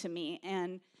everything to me.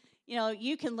 And,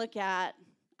 you can look at,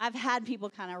 I've had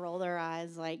people kind of roll their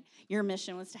eyes, like, your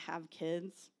mission was to have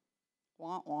kids.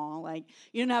 Wah, wah. Like,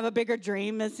 you didn't have a bigger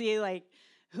dream, Missy. Like,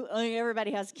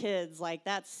 everybody has kids. Like,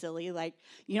 that's silly. Like,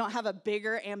 you don't have a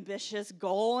bigger, ambitious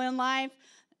goal in life.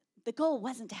 The goal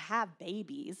wasn't to have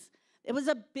babies. It was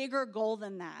a bigger goal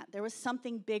than that. There was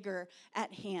something bigger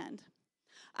at hand.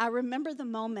 I remember the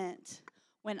moment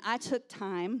when I took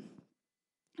time,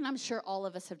 and I'm sure all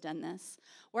of us have done this,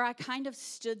 where I kind of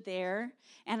stood there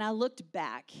and I looked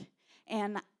back,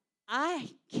 and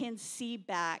I can see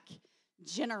back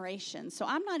generations. So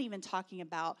I'm not even talking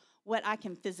about what I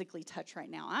can physically touch right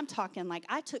now. I'm talking like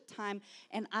I took time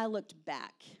and I looked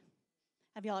back.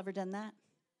 Have y'all ever done that?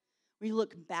 We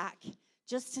look back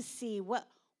just to see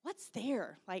what's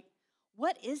there. Like,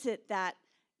 what is it that,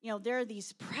 there are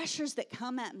these pressures that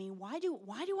come at me. Why do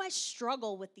I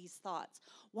struggle with these thoughts?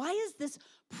 Why is this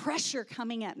pressure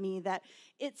coming at me that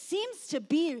it seems to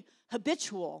be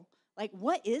habitual? Like,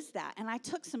 what is that? And I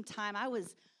took some time. I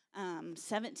was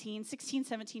 16,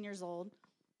 17 years old.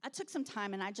 I took some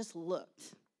time and I just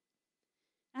looked.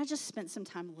 And I just spent some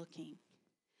time looking.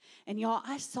 And y'all,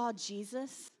 I saw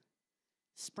Jesus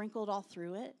sprinkled all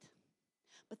through it.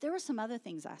 But there were some other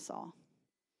things I saw.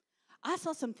 I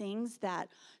saw some things that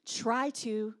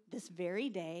this very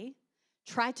day,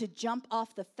 try to jump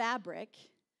off the fabric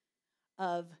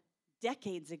of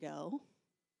decades ago,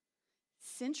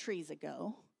 centuries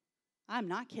ago. I'm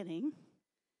not kidding.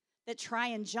 That try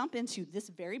and jump into this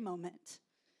very moment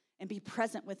and be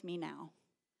present with me now.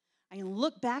 I can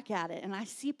look back at it and I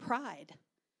see pride.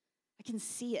 I can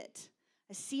see it.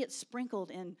 I see it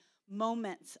sprinkled in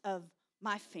moments of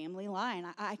my family line.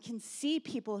 I can see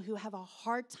people who have a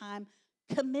hard time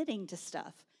committing to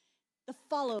stuff. The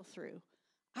follow through.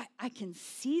 I can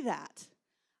see that.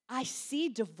 I see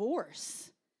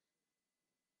divorce.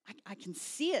 I can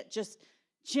see it just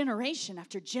generation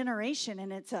after generation,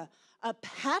 and it's a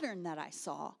pattern that I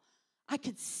saw. I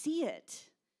could see it.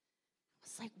 I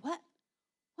was like, what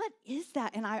is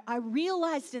that? And I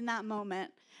realized in that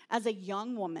moment, as a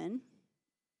young woman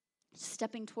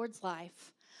stepping towards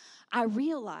life, I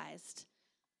realized,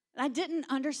 and I didn't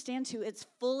understand to its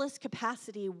fullest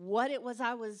capacity what it was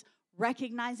I was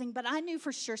recognizing, but I knew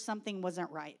for sure something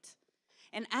wasn't right.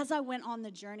 And as I went on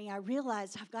the journey, I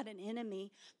realized I've got an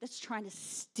enemy that's trying to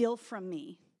steal from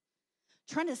me,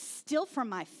 trying to steal from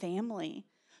my family,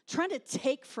 trying to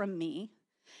take from me.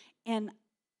 And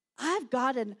I've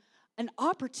got an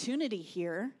opportunity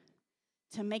here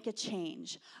to make a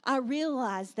change. I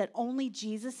realized that only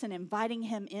Jesus and inviting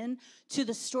him in to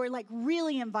the story, like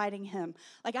really inviting him.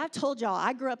 Like I've told y'all,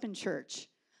 I grew up in church.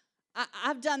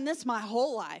 I've done this my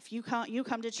whole life. You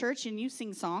come to church and you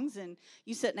sing songs and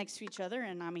you sit next to each other.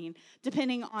 And I mean,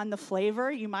 depending on the flavor,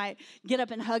 you might get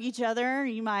up and hug each other.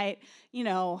 You might,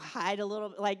 hide a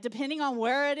little, like depending on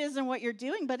where it is and what you're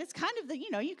doing. But it's kind of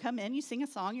you come in, you sing a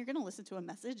song, you're going to listen to a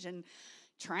message and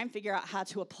try and figure out how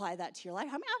to apply that to your life.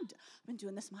 I mean, I've been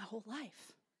doing this my whole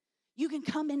life. You can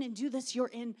come in and do this your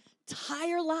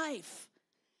entire life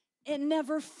and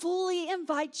never fully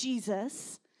invite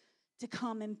Jesus to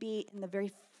come and be in the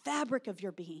very fabric of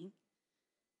your being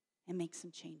and make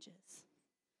some changes.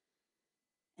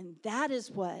 And that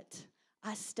is what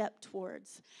I stepped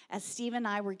towards as Steve and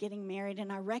I were getting married,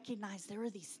 and I recognized there were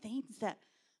these things that,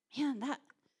 man,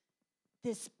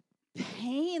 this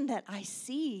pain that I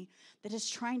see that is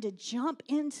trying to jump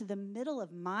into the middle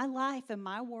of my life and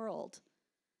my world.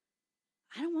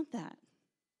 I don't want that.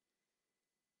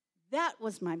 That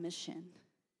was my mission,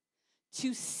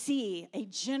 to see a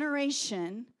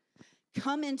generation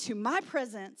come into my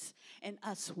presence and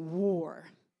us war.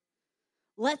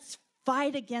 Let's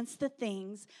fight against the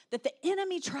things that the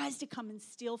enemy tries to come and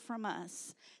steal from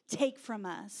us, take from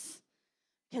us.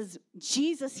 Because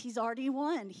Jesus, he's already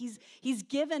won. He's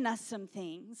given us some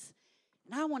things.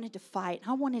 And I wanted to fight.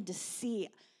 I wanted to see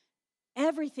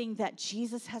everything that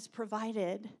Jesus has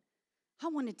provided. I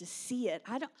wanted to see it.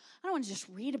 I don't want to just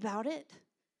read about it.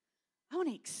 I want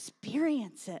to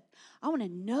experience it. I want to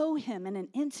know him in an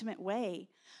intimate way,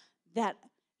 that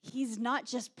he's not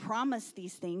just promised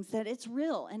these things, that it's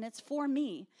real and it's for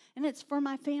me and it's for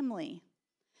my family.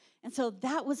 And so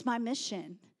that was my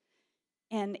mission.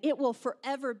 And it will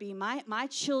forever be my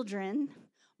children,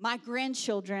 my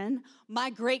grandchildren, my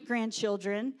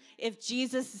great-grandchildren. If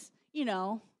Jesus,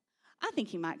 I think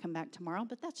he might come back tomorrow,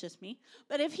 but that's just me.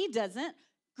 But if he doesn't,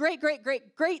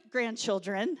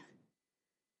 great-grandchildren,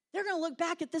 they're going to look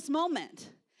back at this moment.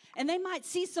 And they might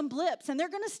see some blips, and they're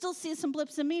going to still see some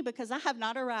blips in me because I have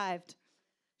not arrived.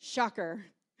 Shocker.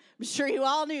 I'm sure you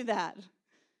all knew that.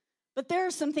 But there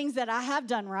are some things that I have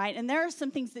done right, and there are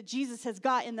some things that Jesus has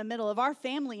got in the middle of our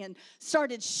family and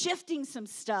started shifting some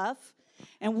stuff.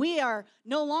 And I'm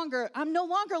no longer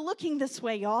looking this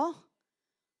way, y'all.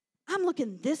 I'm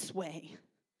looking this way.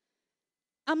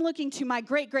 I'm looking to my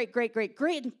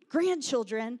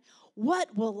great-grandchildren. What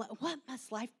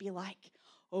must life be like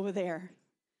over there?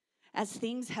 As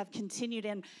things have continued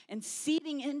and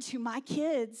seeding into my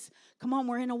kids. Come on,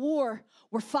 we're in a war.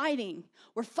 We're fighting.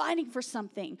 We're fighting for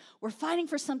something. We're fighting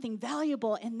for something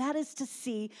valuable, and that is to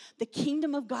see the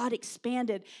kingdom of God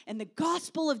expanded and the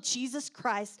gospel of Jesus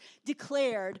Christ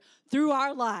declared through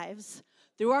our lives,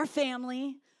 through our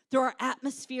family, through our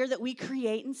atmosphere that we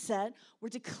create and set. We're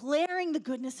declaring the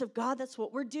goodness of God. That's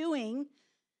what we're doing.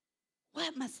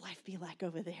 What must life be like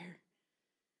over there?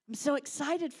 I'm so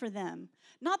excited for them.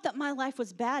 Not that my life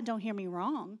was bad, don't hear me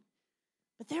wrong.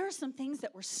 But there are some things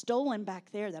that were stolen back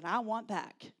there that I want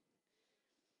back.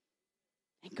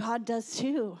 And God does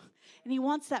too. And he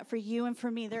wants that for you and for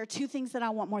me. There are two things that I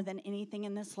want more than anything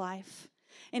in this life.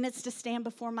 And it's to stand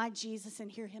before my Jesus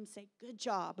and hear him say, good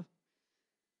job.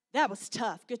 That was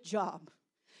tough. Good job.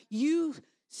 You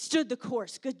stood the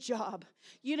course. Good job.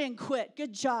 You didn't quit.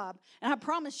 Good job. And I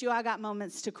promise you I got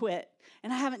moments to quit.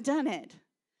 And I haven't done it.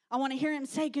 I want to hear him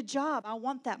say, good job. I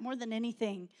want that more than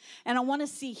anything. And I want to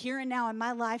see here and now in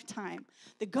my lifetime,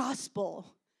 the gospel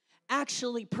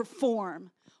actually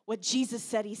perform what Jesus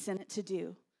said he sent it to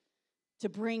do, to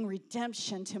bring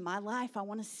redemption to my life. I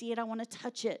want to see it. I want to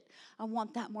touch it. I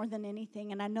want that more than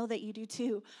anything. And I know that you do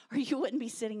too, or you wouldn't be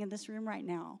sitting in this room right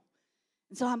now.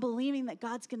 And so I'm believing that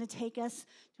God's going to take us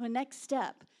to a next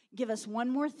step, give us one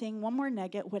more thing, one more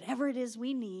nugget, whatever it is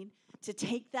we need to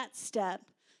take that step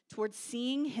towards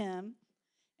seeing him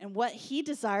and what he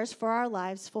desires for our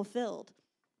lives fulfilled.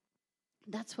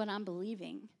 That's what I'm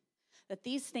believing. That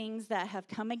these things that have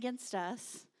come against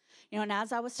us, and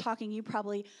as I was talking, you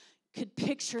probably could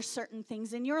picture certain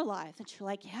things in your life that you're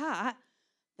like, yeah,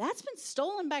 that's been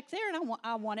stolen back there and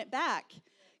I want it back.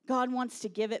 God wants to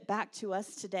give it back to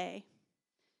us today.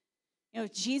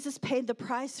 If Jesus paid the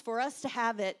price for us to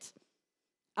have it,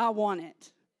 I want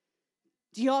it.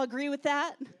 Do you all agree with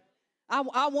that?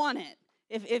 I want it.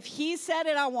 If he said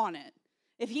it, I want it.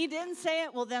 If he didn't say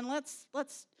it, well, then let's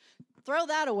throw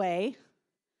that away.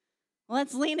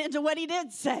 Let's lean into what he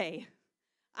did say.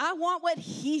 I want what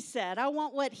he said. I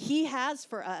want what he has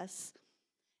for us.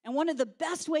 And one of the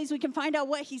best ways we can find out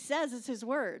what he says is his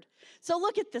word. So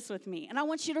look at this with me. And I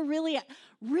want you to really,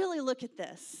 really look at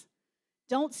this.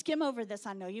 Don't skim over this.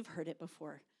 I know you've heard it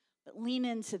before. But lean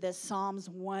into this, Psalms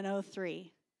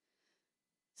 103.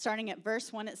 Starting at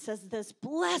verse 1, it says this,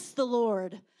 bless the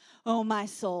Lord, O my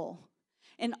soul,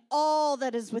 and all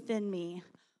that is within me.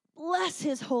 Bless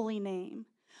his holy name.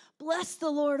 Bless the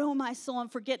Lord, O my soul,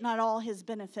 and forget not all his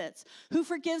benefits, who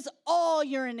forgives all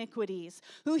your iniquities,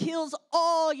 who heals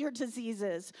all your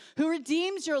diseases, who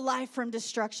redeems your life from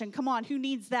destruction. Come on, who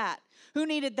needs that? Who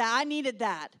needed that? I needed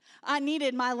that. I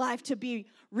needed my life to be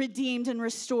redeemed and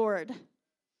restored.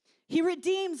 He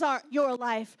redeems your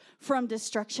life from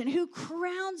destruction, who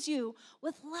crowns you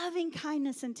with loving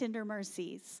kindness and tender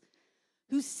mercies.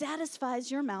 who satisfies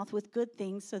your mouth with good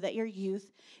things so that your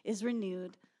youth is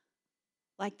renewed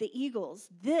like the eagles.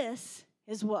 This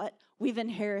is what we've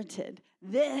inherited.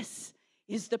 This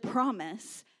is the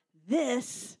promise.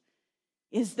 This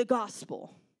is the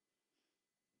gospel.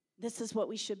 This is what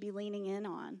we should be leaning in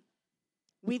on.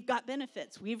 We've got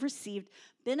benefits. We've received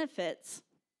benefits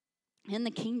in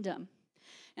the kingdom.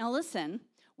 Now listen,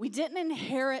 we didn't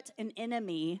inherit an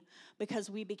enemy because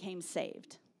we became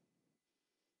saved.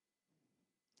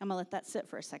 I'm going to let that sit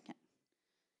for a second.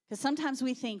 Because sometimes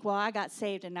we think, well, I got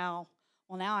saved and now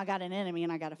I got an enemy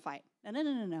and I got to fight.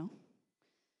 No.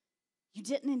 You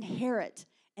didn't inherit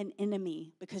an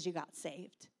enemy because you got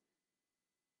saved.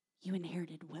 You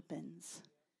inherited weapons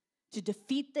to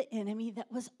defeat the enemy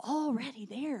that was already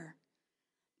there.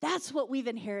 That's what we've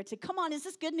inherited. Come on, is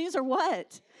this good news or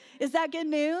what? Is that good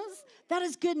news? That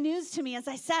is good news to me. As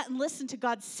I sat and listened to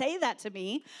God say that to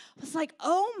me, I was like,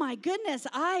 oh my goodness,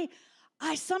 I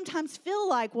sometimes feel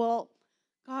like, well,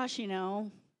 gosh,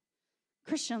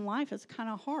 Christian life is kind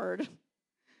of hard.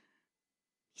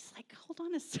 He's like, hold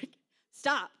on a second.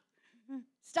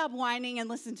 Stop whining and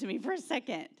listen to me for a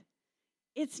second.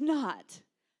 It's not.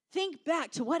 Think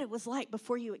back to what it was like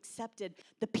before you accepted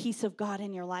the peace of God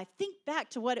in your life. Think back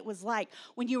to what it was like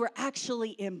when you were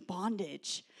actually in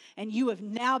bondage and you have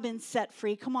now been set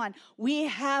free. Come on, we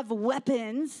have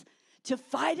weapons to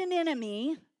fight an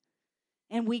enemy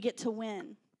and we get to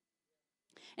win.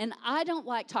 And I don't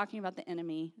like talking about the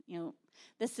enemy.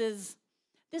 This is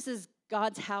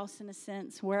God's house in a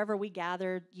sense. Wherever we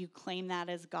gather, you claim that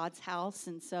as God's house.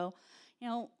 And so,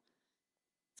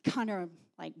 it's kind of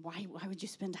like, why would you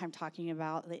spend time talking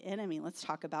about the enemy? Let's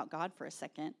talk about God for a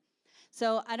second.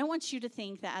 So I don't want you to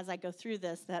think that as I go through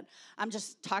this that I'm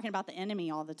just talking about the enemy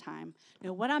all the time.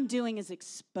 No, what I'm doing is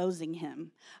exposing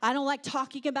him. I don't like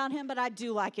talking about him, but I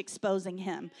do like exposing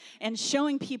him and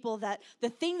showing people that the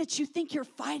thing that you think you're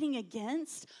fighting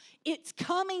against, it's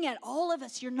coming at all of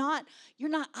us. You're not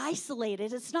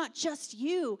isolated. It's not just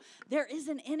you. There is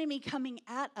an enemy coming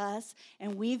at us,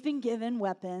 and we've been given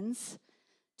weapons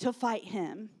to fight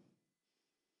him.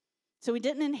 So we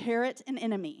didn't inherit an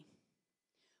enemy.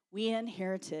 We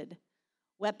inherited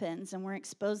weapons, and we're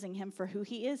exposing him for who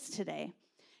he is today.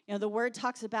 The word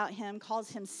talks about him, calls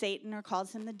him Satan or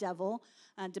calls him the devil.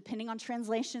 Depending on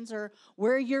translations or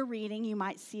where you're reading, you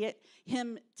might see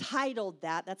him titled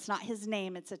that. That's not his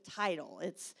name. It's a title.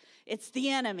 It's the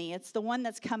enemy. It's the one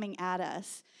that's coming at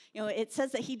us. It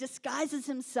says that he disguises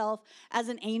himself as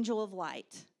an angel of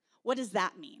light. What does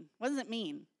that mean? What does it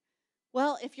mean?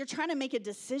 Well, if you're trying to make a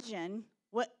decision,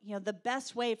 the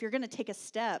best way, if you're going to take a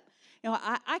step,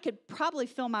 I could probably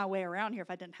feel my way around here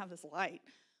if I didn't have this light,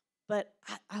 but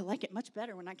I like it much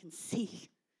better when I can see.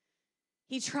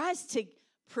 He tries to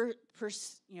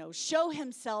show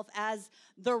himself as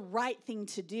the right thing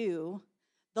to do,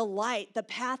 the light, the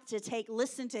path to take,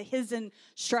 listen to his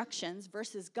instructions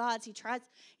versus God's.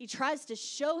 He tries to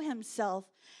show himself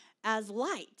as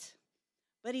light,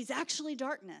 but he's actually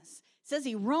darkness. It says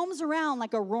he roams around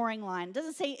like a roaring lion. It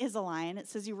doesn't say he is a lion. It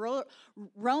says he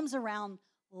roams around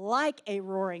like a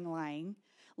roaring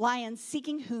lion,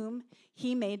 seeking whom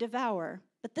he may devour.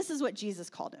 But this is what Jesus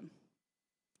called him.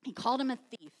 He called him a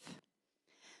thief.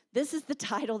 This is the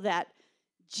title that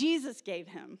Jesus gave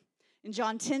him. In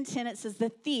John 10:10, it says, the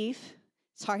thief,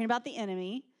 he's talking about the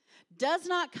enemy, does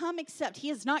not come except, he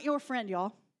is not your friend,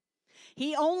 y'all.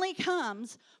 He only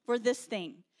comes for this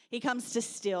thing. He comes to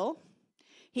steal,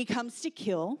 he comes to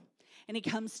kill, and he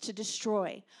comes to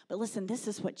destroy. But listen, this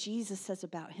is what Jesus says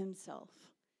about himself.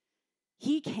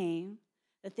 He came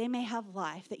that they may have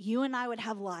life, that you and I would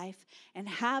have life and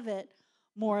have it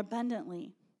more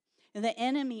abundantly. And the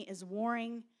enemy is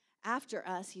warring after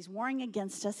us. He's warring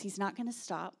against us. He's not going to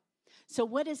stop. So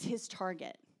what is his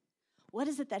target? What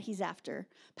is it that he's after?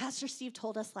 Pastor Steve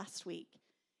told us last week.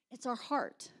 It's our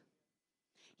heart.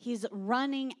 He's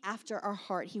running after our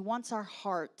heart. He wants our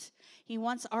heart. He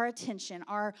wants our attention,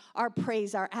 our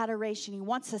praise, our adoration. He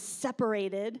wants us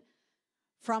separated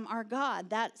from our God.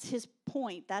 That's his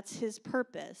point. That's his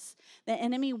purpose. The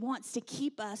enemy wants to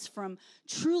keep us from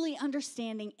truly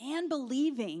understanding and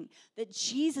believing that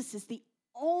Jesus is the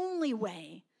only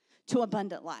way to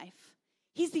abundant life.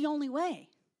 He's the only way.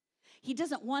 He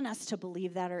doesn't want us to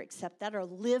believe that or accept that or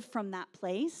live from that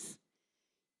place.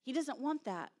 He doesn't want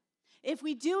that. If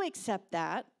we do accept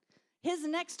that, his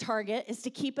next target is to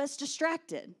keep us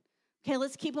distracted. Okay,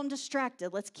 let's keep them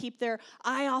distracted. Let's keep their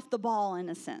eye off the ball in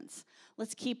a sense.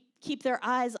 Let's keep their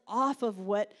eyes off of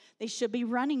what they should be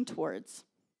running towards.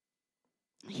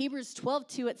 Hebrews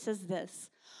 12:2, it says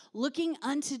this, looking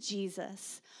unto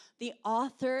Jesus, the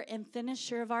author and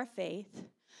finisher of our faith,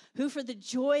 who for the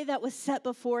joy that was set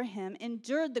before him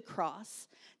endured the cross,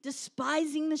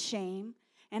 despising the shame,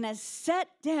 and has sat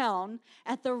down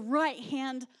at the right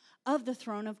hand of the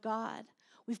throne of God.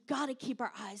 We've got to keep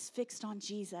our eyes fixed on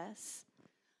Jesus.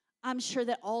 I'm sure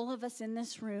that all of us in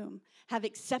this room have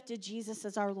accepted Jesus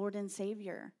as our Lord and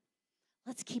Savior.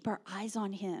 Let's keep our eyes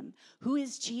on him. Who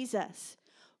is Jesus?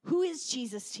 Who is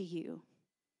Jesus to you?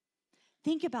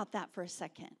 Think about that for a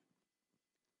second.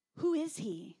 Who is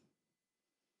he?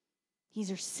 He's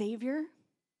our Savior.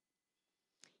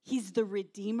 He's the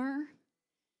Redeemer.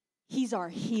 He's our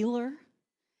healer.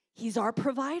 He's our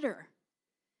provider.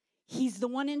 He's the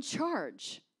one in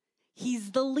charge.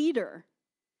 He's the leader.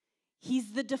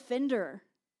 He's the defender.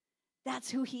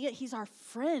 That's who he is. He's our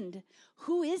friend.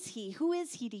 Who is he? Who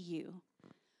is he to you?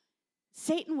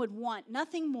 Satan would want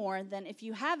nothing more than, if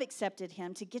you have accepted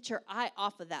him, to get your eye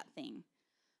off of that thing.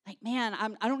 Like, man,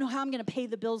 I don't know how I'm going to pay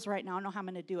the bills right now. I don't know how I'm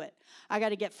going to do it. I got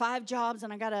to get 5 jobs,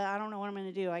 and I don't know what I'm going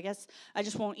to do. I guess I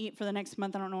just won't eat for the next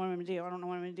month. I don't know what I'm going to do. I don't know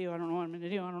what I'm going to do. I don't know what I'm going to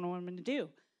do. I don't know what I'm going to do.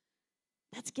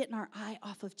 That's getting our eye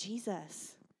off of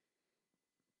Jesus.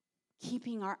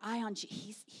 Keeping our eye on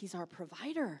Jesus. He's our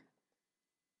provider.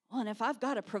 Well, and if I've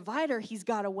got a provider, he's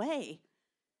got a way.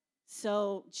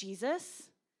 So, Jesus,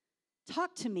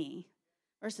 talk to me.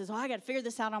 Versus, I got to figure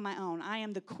this out on my own. I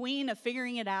am the queen of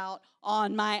figuring it out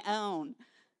on my own.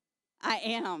 I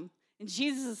am. And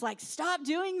Jesus is like, stop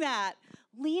doing that.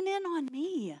 Lean in on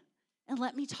me and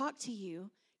let me talk to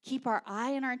you. Keep our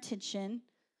eye and our attention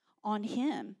on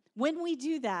him. When we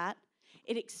do that,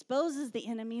 it exposes the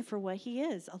enemy for what he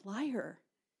is, a liar.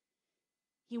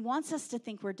 He wants us to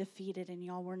think we're defeated, and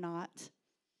y'all, we're not.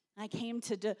 I came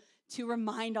to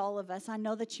remind all of us. I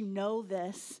know that you know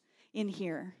this in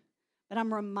here. But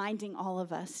I'm reminding all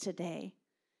of us today,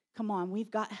 come on,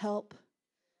 we've got help.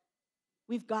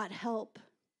 We've got help.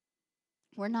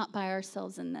 We're not by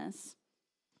ourselves in this.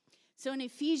 So in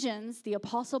Ephesians, the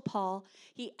Apostle Paul,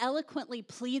 he eloquently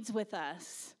pleads with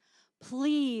us,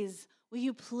 please, will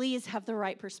you please have the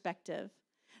right perspective?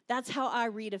 That's how I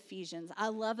read Ephesians. I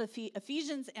love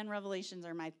Ephesians and Revelations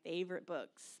are my favorite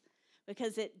books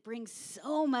because it brings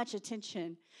so much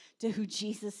attention to who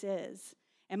Jesus is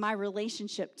and my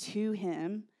relationship to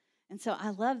him. And so I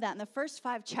love that. In the first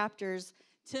 5 chapters,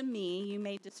 to me, you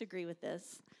may disagree with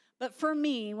this, but for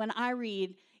me, when I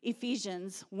read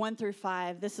Ephesians 1 through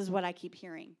 5, this is what I keep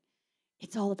hearing.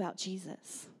 It's all about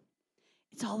Jesus.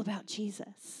 It's all about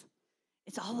Jesus.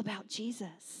 It's all about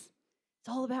Jesus. It's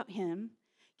all about him.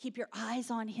 Keep your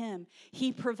eyes on him.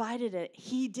 He provided it.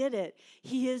 He did it.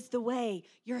 He is the way.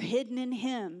 You're hidden in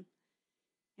him.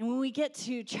 And when we get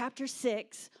to chapter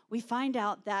 6, we find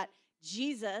out that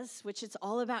Jesus, which it's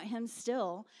all about him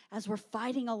still, as we're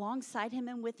fighting alongside him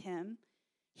and with him,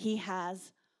 he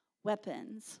has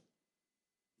weapons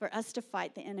for us to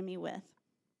fight the enemy with.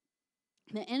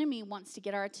 The enemy wants to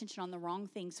get our attention on the wrong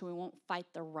thing so we won't fight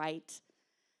the right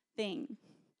thing.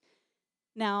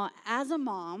 Now, as a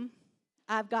mom,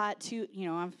 I've got 2,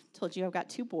 I've told you I've got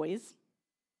 2 boys,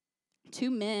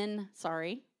 2 men,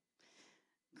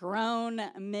 grown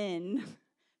men.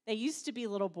 They used to be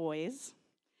little boys.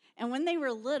 And when they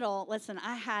were little, listen,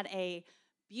 I had a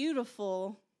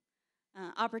beautiful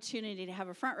opportunity to have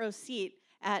a front row seat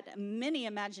at many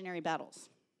imaginary battles.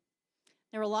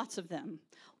 There were lots of them.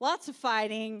 Lots of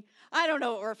fighting. I don't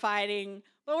know what we're fighting,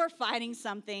 but we're fighting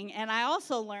something. And I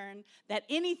also learned that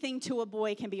anything to a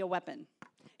boy can be a weapon.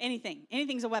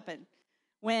 Anything's a weapon.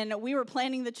 When we were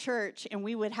planning the church and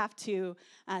we would have to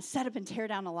set up and tear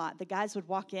down a lot, the guys would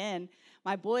walk in.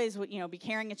 My boys would, be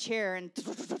carrying a chair and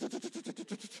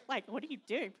like, what are you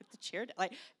doing? Put the chair down.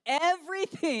 Like,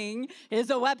 everything is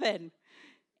a weapon.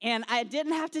 And I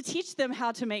didn't have to teach them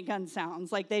how to make gun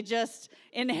sounds. Like, they just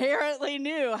inherently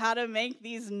knew how to make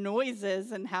these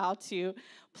noises and how to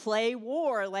play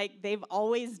war. Like, they've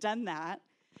always done that.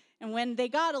 And when they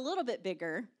got a little bit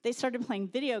bigger, they started playing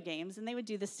video games, and they would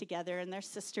do this together, and their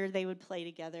sister, they would play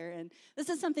together. And this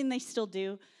is something they still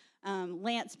do.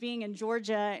 Lance being in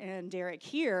Georgia and Derek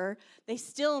here, they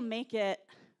still make it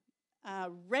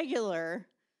regular,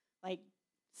 like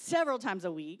several times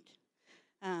a week.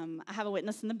 I have a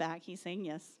witness in the back. He's saying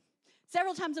yes.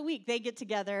 Several times a week, they get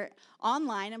together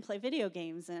online and play video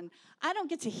games. And I don't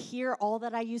get to hear all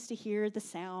that I used to hear, the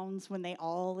sounds when they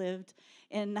all lived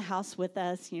in the house with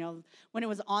us. When it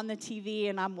was on the TV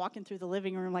and I'm walking through the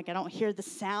living room, like I don't hear the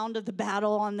sound of the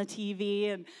battle on the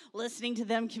TV and listening to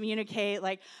them communicate.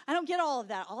 Like, I don't get all of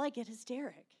that. All I get is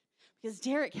Derek, because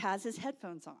Derek has his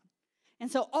headphones on. And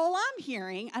so all I'm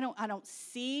hearing, I don't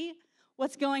see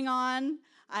what's going on.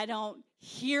 I don't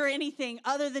hear anything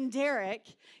other than Derek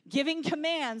giving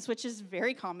commands, which is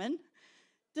very common,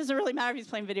 doesn't really matter if he's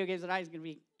playing video games or not, he's going to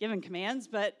be giving commands,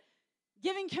 but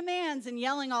giving commands and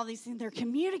yelling all these things, they're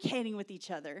communicating with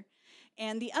each other.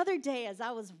 And the other day, as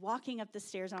I was walking up the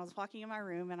stairs, and I was walking in my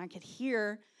room, and I could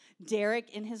hear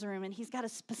Derek in his room, and he's got a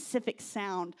specific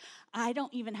sound. I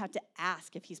don't even have to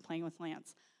ask if he's playing with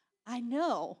Lance. I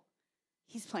know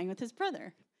he's playing with his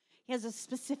brother. He has a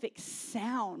specific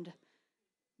sound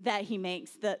that he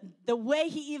makes. The way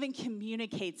he even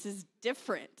communicates is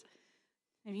different.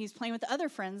 And he's playing with other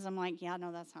friends. I'm like, yeah,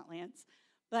 no, that's not Lance.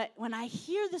 But when I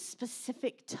hear the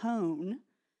specific tone,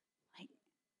 like,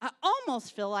 I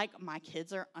almost feel like my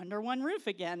kids are under one roof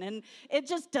again. And it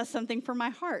just does something for my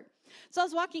heart. So I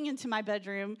was walking into my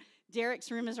bedroom. Derek's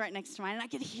room is right next to mine. And I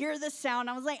could hear the sound.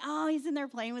 I was like, oh, he's in there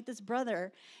playing with his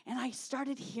brother. And I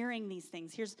started hearing these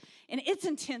things. And it's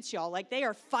intense, y'all. Like, they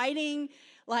are fighting.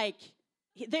 Like,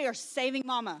 they are saving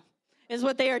mama is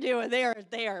what they are doing.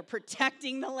 They are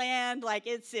protecting the land. Like,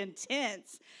 it's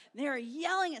intense. They are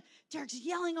yelling. Derek's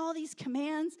yelling all these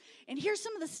commands. And here's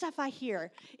some of the stuff I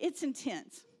hear. It's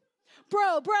intense.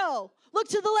 Bro, look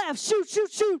to the left. Shoot.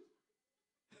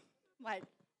 Like,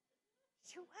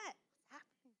 shoot what? What's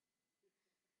happening?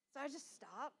 So I just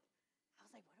stopped. I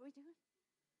was like, what are we doing?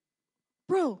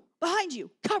 Bro, behind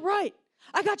you. Cut right.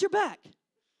 I got your back.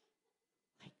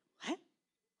 Like, what?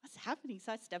 What's happening?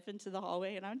 So I step into the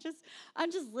hallway, and I'm just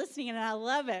listening, and I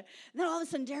love it. And then all of a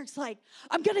sudden, Derek's like,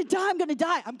 I'm going to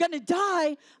die.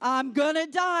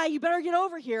 You better get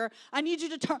over here. I need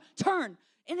you to turn.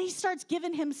 And he starts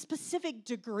giving him specific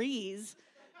degrees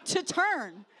to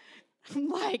turn. I'm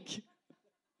like,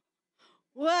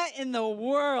 what in the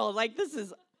world? Like, this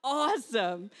is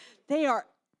awesome. They are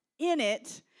in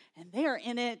it, and they are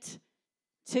in it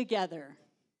together.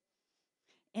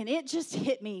 And it just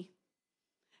hit me.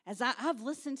 As I've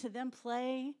listened to them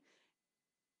play,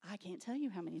 I can't tell you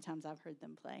how many times I've heard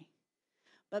them play.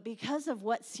 But because of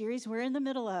what series we're in the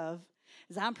middle of,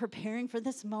 as I'm preparing for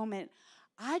this moment,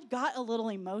 I got a little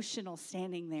emotional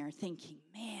standing there thinking,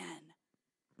 man,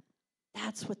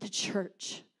 that's what the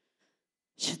church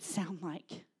should sound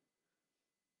like.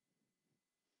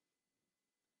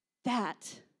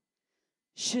 That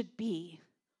should be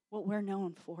what we're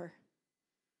known for.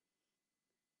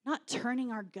 Not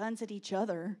turning our guns at each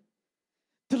other.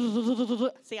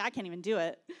 See, I can't even do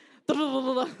it.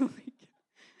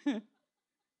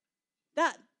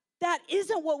 That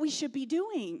isn't what we should be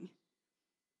doing.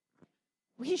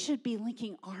 We should be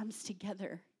linking arms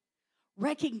together,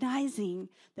 recognizing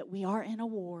that we are in a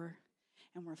war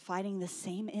and we're fighting the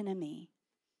same enemy.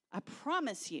 I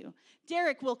promise you,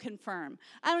 Derek will confirm.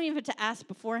 I don't even have to ask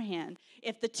beforehand.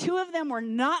 If the two of them were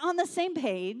not on the same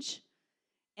page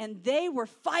and they were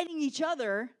fighting each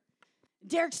other,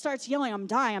 Derek starts yelling, I'm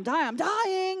dying.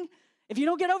 If you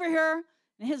don't get over here.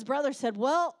 And his brother said,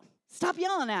 well, stop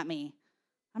yelling at me.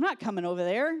 I'm not coming over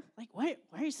there. Like, why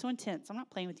are you so intense? I'm not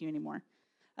playing with you anymore.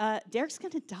 Derek's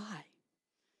going to die.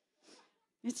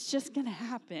 It's just going to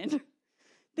happen.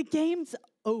 The game's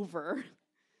over.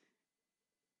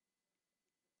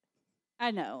 I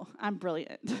know, I'm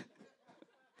brilliant.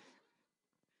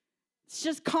 It's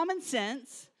just common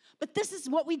sense, but this is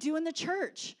what we do in the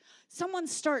church. Someone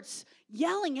starts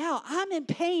yelling out, I'm in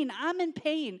pain.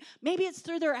 Maybe it's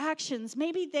through their actions.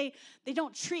 Maybe they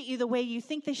don't treat you the way you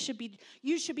think you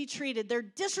should be treated. They're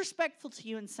disrespectful to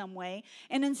you in some way.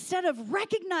 And instead of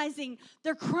recognizing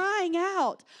they're crying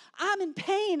out, I'm in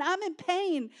pain.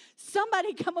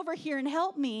 Somebody come over here and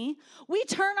help me. We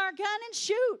turn our gun and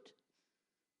shoot.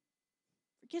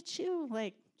 Forget you,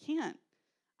 can't.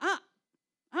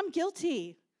 I'm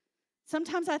guilty.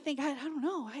 Sometimes I think, I don't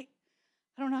know. I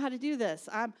don't know how to do this.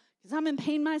 Because I'm in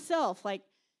pain myself.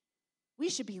 We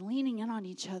should be leaning in on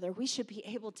each other. We should be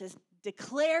able to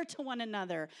declare to one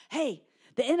another, hey,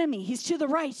 the enemy, he's to the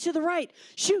right.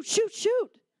 Shoot.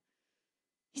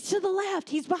 He's to the left.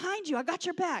 He's behind you. I got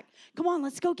your back. Come on,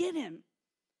 let's go get him.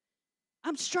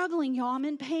 I'm struggling, y'all. I'm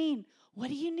in pain. What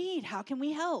do you need? How can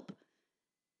we help?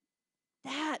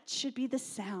 That should be the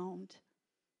sound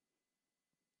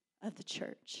of the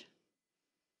church.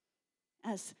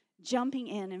 Us jumping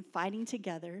in and fighting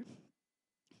together,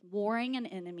 warring an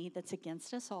enemy that's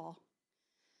against us all,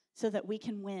 so that we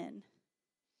can win.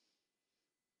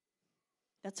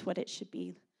 That's what it should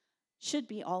be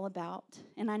all about.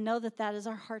 And I know that is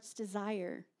our heart's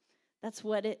desire. That's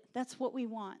what we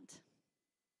want.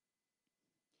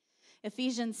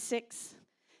 Ephesians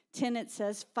 6:10, it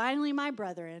says, finally, my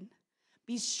brethren,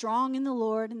 be strong in the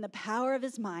Lord and the power of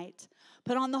his might.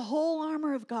 Put on the whole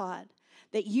armor of God,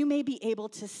 that you may be able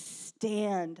to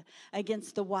stand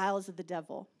against the wiles of the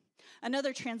devil.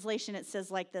 Another translation, it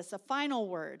says like this, a final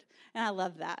word. And I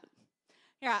love that.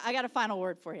 Here, I got a final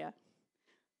word for you.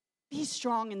 Be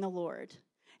strong in the Lord,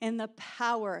 in the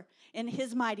power, in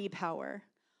his mighty power.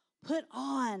 Put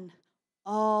on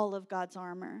all of God's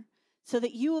armor so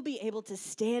that you will be able to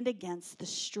stand against the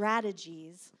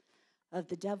strategies of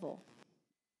the devil.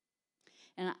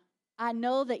 And I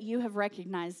know that you have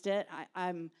recognized it.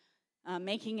 I'm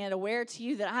making it aware to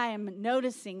you that I am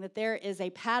noticing that there is a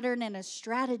pattern and a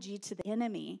strategy to the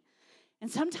enemy.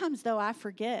 And sometimes, though, I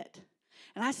forget.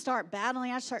 And I start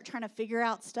battling. I start trying to figure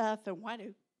out stuff. And why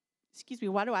do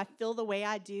I feel the way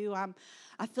I do?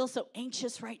 I feel so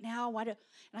anxious right now. And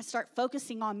I start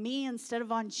focusing on me instead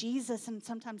of on Jesus. And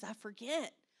sometimes I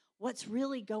forget what's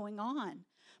really going on.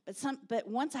 But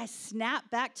once I snap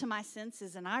back to my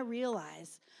senses and I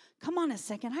realize, come on a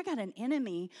second, I got an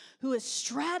enemy who is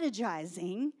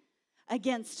strategizing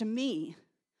against me,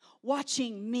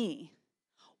 watching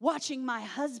my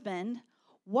husband,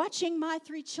 watching my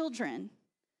 3 children,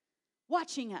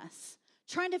 watching us,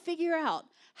 trying to figure out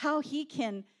how he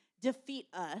can defeat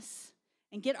us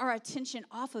and get our attention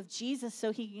off of Jesus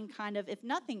so he can kind of, if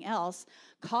nothing else,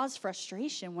 cause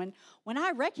frustration. When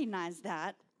I recognize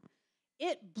that,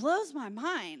 it blows my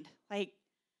mind. Like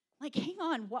hang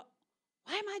on, why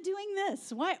am I doing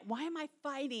this? Why am I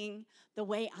fighting the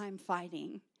way I'm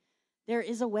fighting? There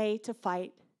is a way to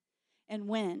fight and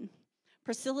win.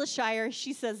 Priscilla Shire,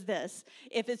 she says this: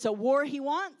 if it's a war he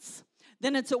wants,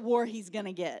 then it's a war he's going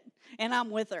to get. And I'm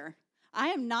with her. I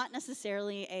am not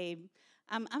necessarily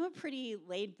I'm a pretty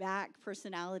laid-back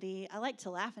personality. I like to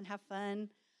laugh and have fun.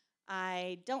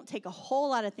 I don't take a whole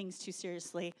lot of things too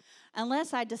seriously.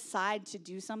 Unless I decide to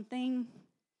do something,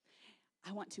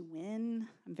 I want to win.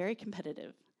 I'm very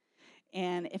competitive.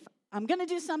 And if I'm going to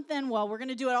do something, well, we're going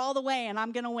to do it all the way, and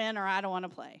I'm going to win, or I don't want to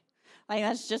play. Like,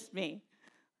 that's just me.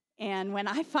 And when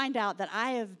I find out that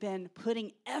I have been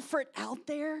putting effort out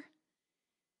there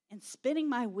and spinning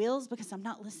my wheels because I'm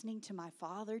not listening to my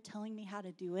Father telling me how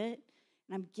to do it,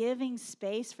 and I'm giving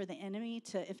space for the enemy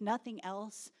to, if nothing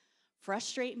else,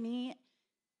 frustrate me,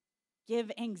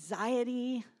 give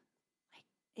anxiety,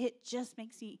 it just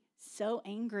makes me so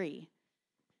angry.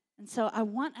 And so I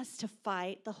want us to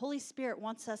fight. The Holy Spirit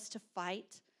wants us to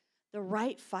fight the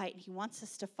right fight. He wants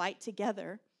us to fight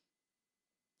together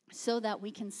so that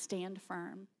we can stand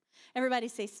firm. Everybody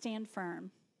say, stand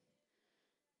firm.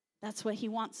 That's what he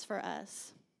wants for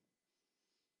us.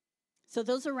 So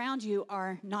those around you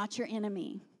are not your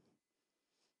enemy.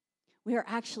 We are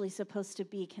actually supposed to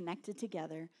be connected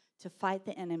together to fight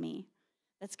the enemy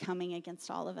that's coming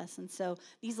against all of us. And so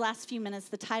these last few minutes,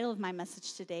 the title of my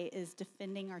message today is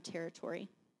Defending Our Territory.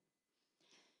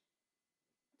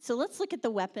 So let's look at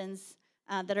the weapons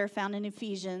that are found in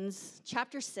Ephesians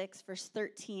chapter 6, verse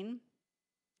 13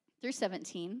 through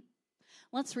 17.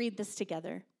 Let's read this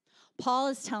together. Paul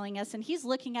is telling us, and he's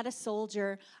looking at a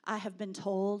soldier, I have been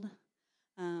told.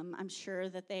 I'm sure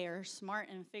that they are smart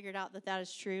and figured out that that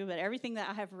is true, but everything that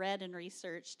I have read and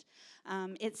researched,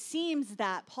 it seems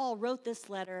that Paul wrote this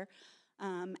letter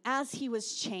as he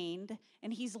was chained,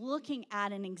 and he's looking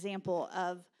at an example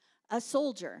of a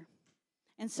soldier.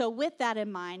 And so with that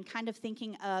in mind, kind of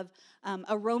thinking of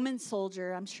a Roman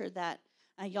soldier, I'm sure that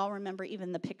y'all remember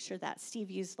even the picture that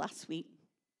Steve used last week.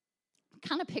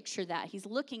 Kind of picture that. He's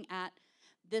looking at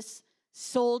this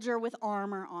soldier with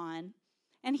armor on.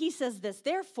 And he says this,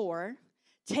 therefore,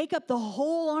 take up the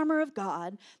whole armor of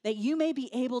God, that you may be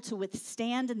able to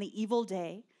withstand in the evil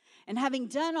day. And having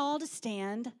done all to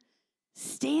stand,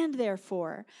 stand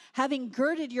therefore, having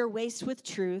girded your waist with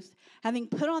truth, having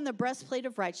put on the breastplate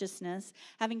of righteousness,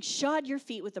 having shod your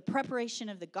feet with the preparation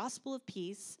of the gospel of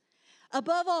peace,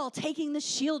 above all, taking the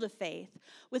shield of faith,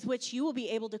 with which you will be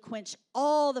able to quench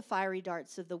all the fiery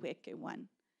darts of the wicked one.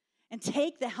 And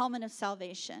take the helmet of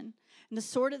salvation and the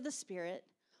sword of the Spirit,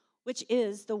 which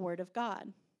is the word of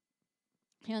God.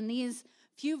 In these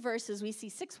few verses, we see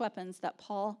 6 weapons that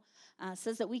Paul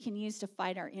says that we can use to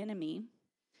fight our enemy.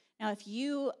 Now, if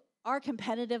you are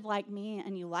competitive like me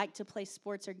and you like to play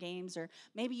sports or games, or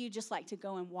maybe you just like to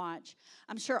go and watch,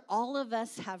 I'm sure all of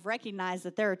us have recognized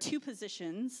that there are 2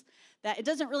 positions that it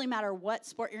doesn't really matter what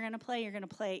sport you're going to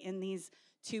play in these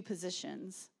 2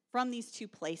 positions, from these 2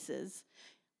 places.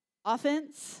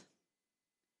 Offense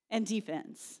and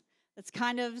defense. That's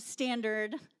kind of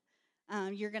standard.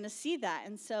 You're going to see that.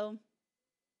 And so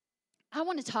I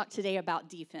want to talk today about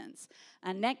defense.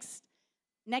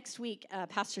 Next week,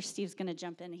 Pastor Steve's going to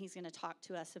jump in, and he's going to talk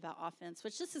to us about offense,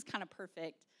 which this is kind of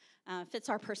perfect. Fits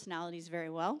our personalities very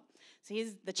well. So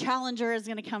the challenger is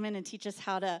going to come in and teach us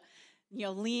how to,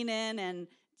 lean in and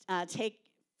take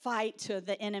fight to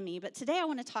the enemy. But today I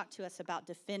want to talk to us about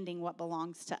defending what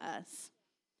belongs to us.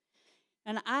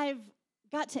 And I've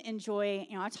got to enjoy,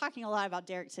 I'm talking a lot about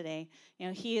Derek today.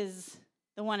 He is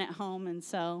the one at home, and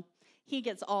so he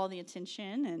gets all the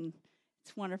attention, and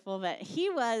it's wonderful. But he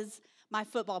was my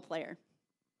football player.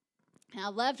 And I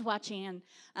loved watching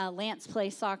Lance play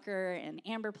soccer and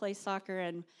Amber play soccer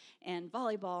and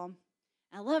volleyball.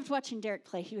 I loved watching Derek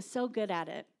play. He was so good at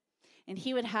it. And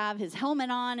he would have his helmet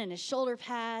on and his shoulder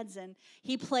pads, and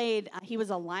he was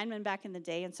a lineman back in the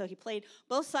day, and so he played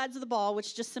both sides of the ball,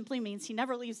 which just simply means he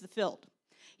never leaves the field.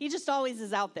 He just always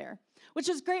is out there, which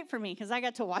was great for me because I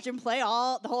got to watch him play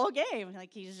the whole game.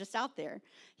 Like, he was just out there.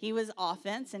 He was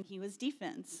offense and he was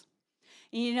defense.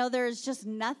 And there's just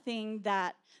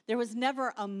there was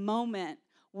never a moment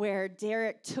where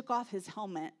Derek took off his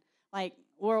helmet. Like,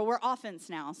 we're offense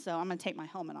now, so I'm going to take my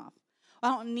helmet off. I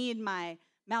don't need my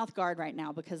mouth guard right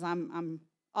now because I'm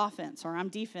offense, or I'm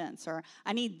defense, or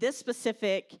I need this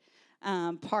specific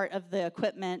part of the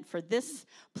equipment for this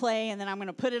play, and then I'm going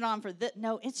to put it on for this.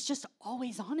 No, it's just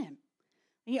always on him.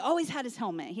 He always had his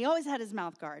helmet. He always had his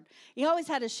mouth guard. He always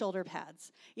had his shoulder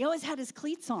pads. He always had his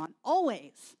cleats on,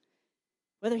 always,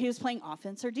 whether he was playing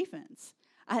offense or defense.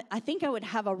 I think I would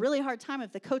have a really hard time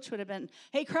if the coach would have been,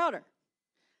 "Hey, Crowder,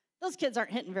 those kids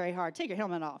aren't hitting very hard. Take your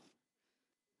helmet off."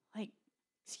 Like,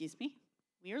 excuse me?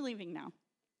 We are leaving now.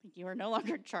 You are no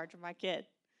longer in charge of my kid.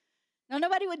 No,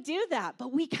 nobody would do that,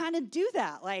 but we kind of do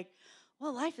that. Like,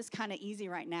 well, life is kind of easy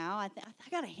right now. I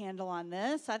got a handle on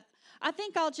this. I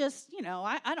think I'll just,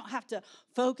 I don't have to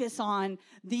focus on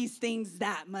these things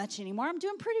that much anymore. I'm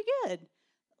doing pretty good.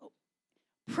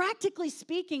 Practically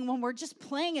speaking, when we're just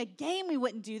playing a game, we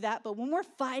wouldn't do that. But when we're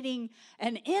fighting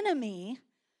an enemy,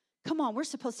 come on, we're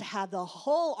supposed to have the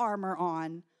whole armor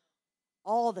on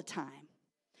all the time.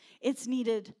 It's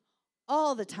needed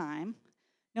all the time,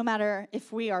 no matter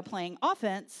if we are playing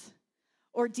offense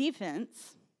or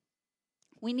defense.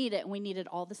 We need it, and we need it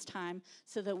all this time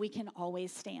so that we can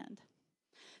always stand.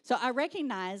 So I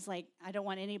recognize, I don't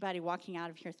want anybody walking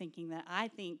out of here thinking that I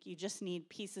think you just need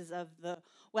pieces of the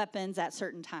weapons at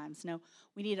certain times. No,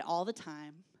 we need it all the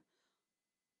time,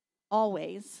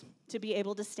 always, to be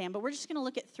able to stand. But we're just going to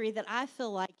look at 3 that I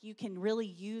feel like you can really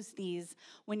use these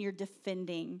when you're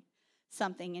defending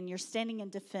something and you're standing in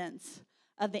defense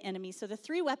of the enemy. So the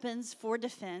 3 weapons for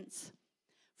defense,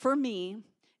 for me,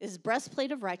 is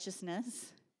breastplate of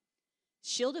righteousness,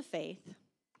 shield of faith,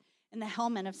 and the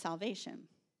helmet of salvation.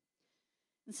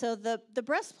 And so the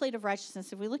breastplate of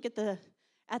righteousness, if we look at the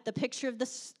picture of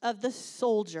the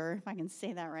soldier, if I can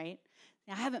say that right.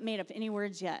 Now, I haven't made up any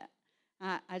words yet.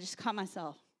 I just caught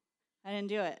myself. I didn't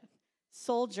do it.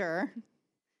 Soldier.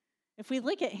 If we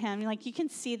look at him, you can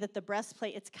see that the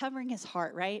breastplate, it's covering his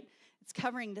heart, right? It's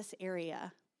covering this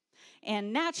area.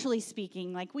 And naturally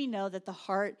speaking, we know that the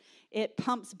heart, it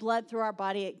pumps blood through our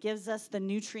body. It gives us the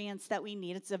nutrients that we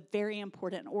need. It's a very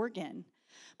important organ.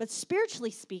 But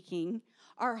spiritually speaking,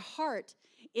 our heart,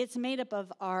 it's made up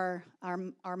of our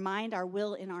mind, our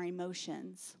will, and our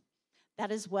emotions.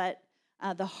 That is what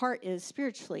the heart is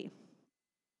spiritually.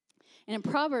 And in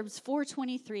Proverbs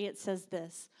 4:23, it says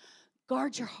this: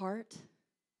 guard your heart.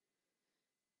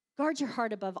 Guard your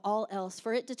heart above all else,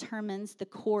 for it determines the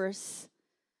course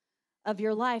of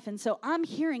your life. And so I'm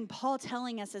hearing Paul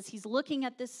telling us, as he's looking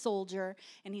at this soldier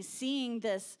and he's seeing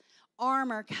this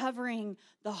armor covering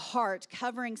the heart,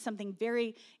 covering something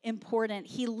very important,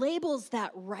 he labels that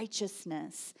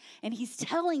righteousness. And he's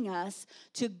telling us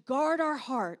to guard our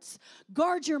hearts,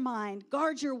 guard your mind,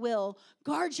 guard your will,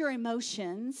 guard your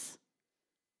emotions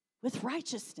with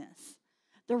righteousness.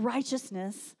 The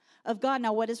righteousness of God.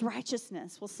 Now, what is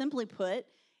righteousness? Well, simply put,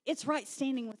 it's right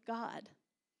standing with God.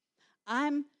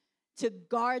 I'm to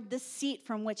guard the seat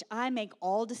from which I make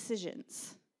all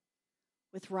decisions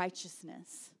with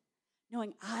righteousness,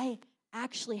 knowing I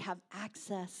actually have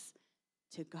access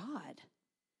to God.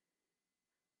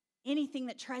 Anything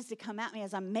that tries to come at me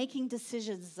as I'm making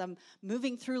decisions, as I'm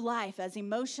moving through life, as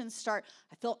emotions start,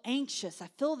 I feel anxious, I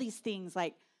feel these things,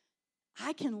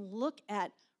 I can look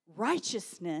at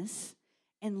righteousness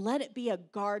and let it be a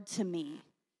guard to me.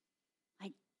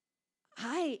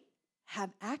 I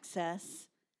have access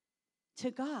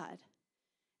to God.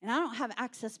 And I don't have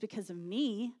access because of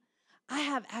me. I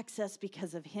have access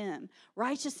because of him.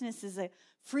 Righteousness is a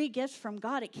free gift from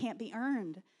God. It can't be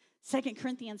earned. 2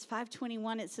 Corinthians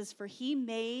 5:21, it says, for he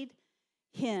made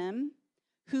him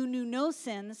who knew no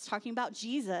sin, this is talking about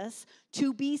Jesus,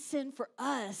 to be sin for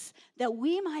us, that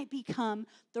we might become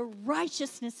the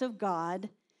righteousness of God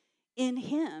in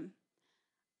him.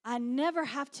 I never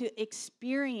have to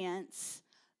experience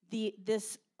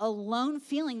this alone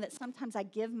feeling that sometimes I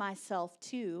give myself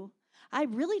to. I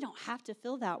really don't have to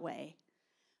feel that way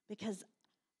because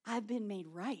I've been made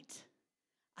right.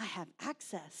 I have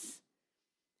access.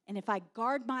 And if I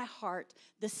guard my heart,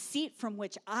 the seat from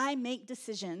which I make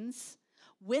decisions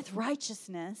with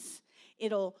righteousness,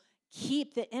 it'll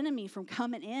keep the enemy from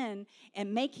coming in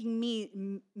and making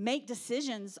me make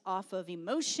decisions off of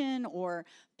emotion or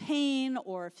pain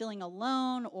or feeling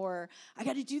alone or I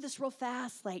got to do this real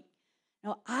fast. Like,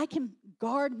 no, I can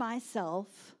guard myself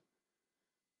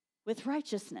with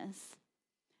righteousness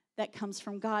that comes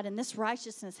from God. And this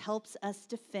righteousness helps us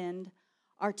defend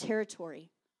our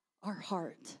territory, our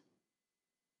heart.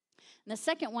 And the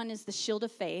second one is the shield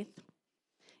of faith.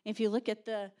 If you look at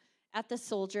the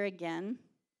soldier again,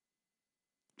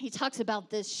 he talks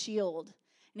about this shield,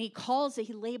 and he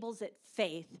labels it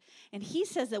faith. And he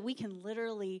says that we can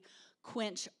literally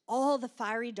quench all the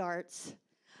fiery darts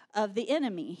of the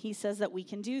enemy. He says that we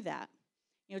can do that.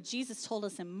 You know, Jesus told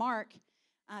us in Mark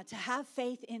to have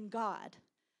faith in God.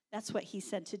 That's what he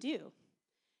said to do.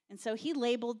 And so he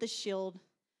labeled the shield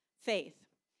faith.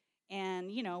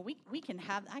 And, you know, I can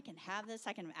have this,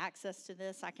 I can have access to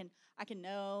this, I can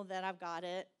know that I've got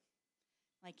it.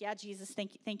 Like, yeah, Jesus,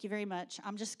 thank you very much.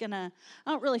 I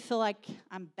don't really feel like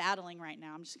I'm battling right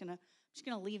now. I'm just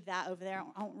gonna leave that over there.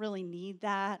 I don't really need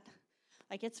that.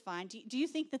 Like, it's fine. Do you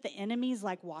think that the enemy's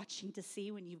like watching to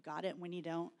see when you've got it and when you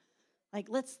don't? Like,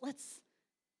 they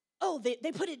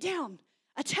put it down.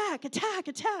 Attack.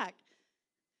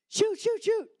 Shoot.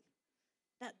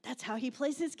 That's how he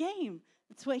plays his game.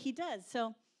 That's what he does.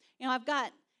 So, you know, I've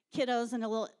got kiddos and a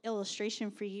little illustration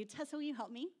for you. Tessa, will you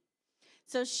help me?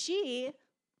 So she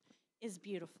is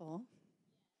beautiful.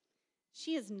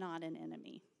 She is not an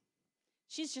enemy.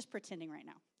 She's just pretending right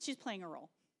now. She's playing a role.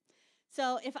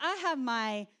 So if I have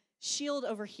my shield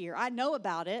over here, I know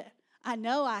about it. I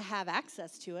know I have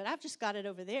access to it. I've just got it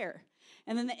over there.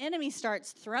 And then the enemy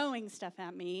starts throwing stuff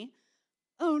at me.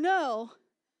 Oh, no.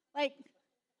 Like,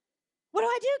 what do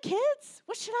I do, kids?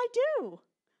 What should I do?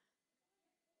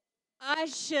 I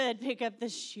should pick up the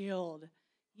shield.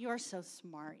 You are so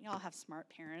smart. Y'all have smart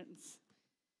parents.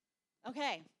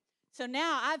 Okay, so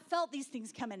now I've felt these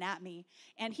things coming at me,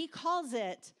 and he calls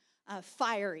it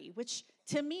fiery, which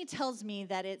to me tells me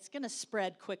that it's going to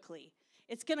spread quickly.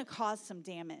 It's going to cause some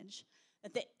damage.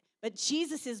 But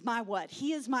Jesus is my what?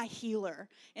 He is my healer.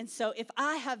 And so if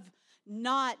I have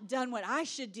not done what I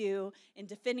should do in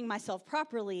defending myself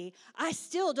properly, I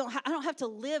don't have to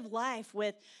live life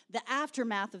with the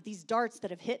aftermath of these darts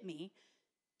that have hit me.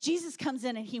 Jesus comes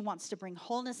in and he wants to bring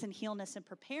wholeness and healness and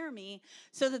prepare me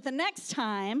so that the next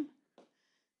time,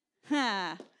 look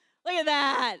at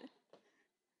that.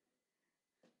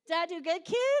 Did I do good,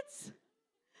 kids?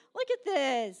 Look at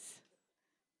this.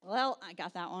 Well, I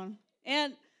got that one.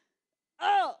 And,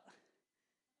 oh,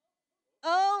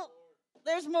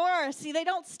 there's more. See, they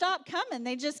don't stop coming.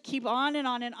 They just keep on and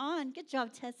on and on. Good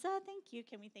job, Tessa. Thank you.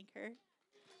 Can we thank her?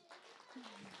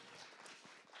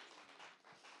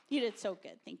 You did so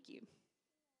good. Thank you.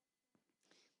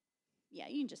 Yeah,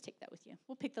 you can just take that with you.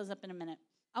 We'll pick those up in a minute.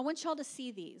 I want y'all to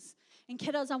see these. And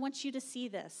kiddos, I want you to see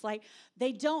this. Like,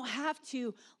 they don't have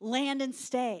to land and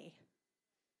stay.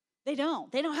 They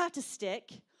don't. They don't have to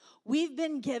stick. We've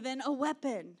been given a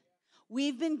weapon.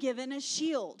 We've been given a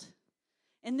shield.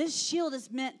 And this shield is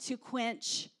meant to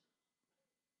quench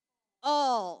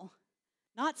all,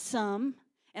 not some.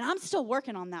 And I'm still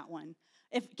working on that one.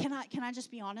 Can I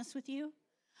just be honest with you?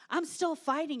 I'm still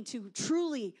fighting to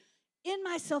truly, in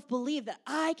myself, believe that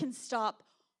I can stop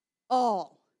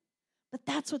all. But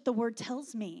that's what the word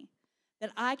tells me,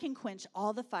 that I can quench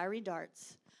all the fiery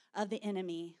darts of the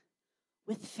enemy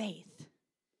with faith.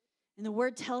 And the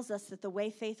word tells us that the way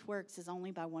faith works is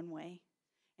only by one way,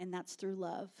 and that's through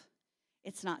love.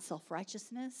 It's not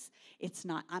self-righteousness. It's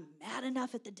not, I'm mad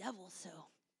enough at the devil, so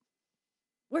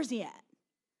where's he at?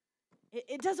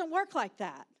 It doesn't work like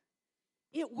that.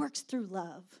 It works through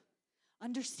love,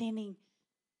 understanding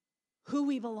who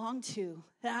we belong to,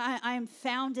 that I am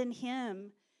found in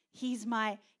him. He's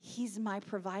my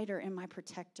provider and my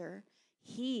protector.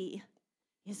 He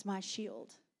is my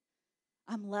shield.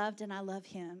 I'm loved and I love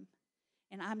him.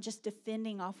 And I'm just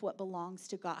defending off what belongs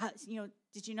to God.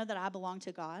 Did you know that I belong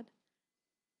to God?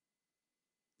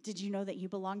 Did you know that you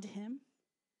belong to him?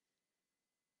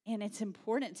 And it's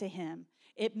important to him.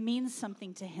 It means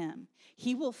something to him.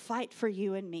 He will fight for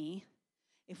you and me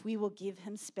if we will give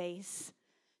him space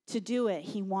to do it.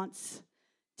 He wants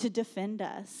to defend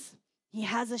us. He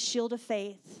has a shield of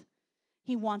faith.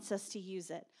 He wants us to use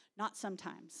it. Not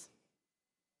sometimes.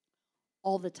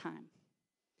 All the time.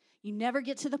 You never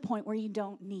get to the point where you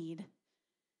don't need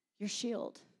your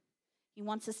shield. He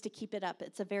wants us to keep it up.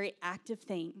 It's a very active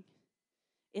thing.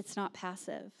 It's not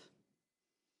passive.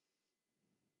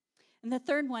 And the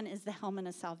third one is the helmet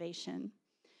of salvation.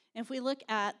 If we look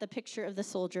at the picture of the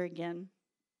soldier again,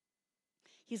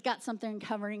 he's got something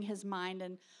covering his mind.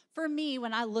 And for me,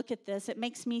 when I look at this, it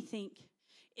makes me think,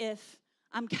 if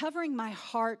I'm covering my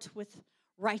heart with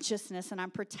righteousness and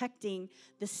I'm protecting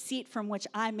the seat from which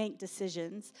I make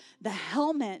decisions, the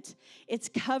helmet, it's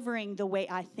covering the way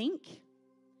I think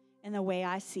and the way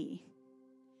I see.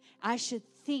 I should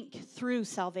think through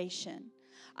salvation.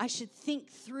 I should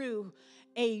think through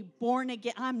a born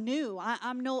again. I'm new.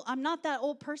 I'm not that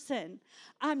old person.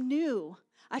 I'm new.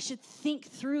 I should think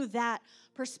through that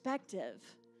perspective.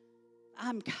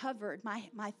 I'm covered.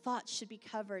 My thoughts should be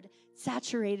covered,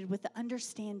 saturated with the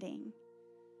understanding.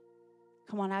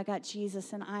 Come on, I got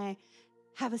Jesus and I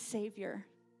have a Savior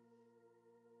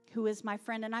who is my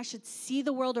friend, and I should see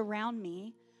the world around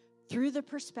me through the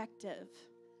perspective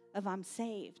of I'm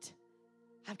saved.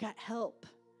 I've got help.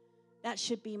 That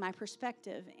should be my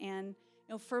perspective. And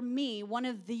for me, one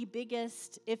of the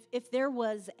biggest, if there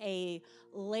was a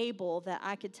label that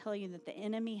I could tell you that the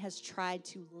enemy has tried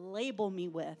to label me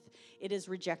with, it is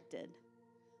rejected.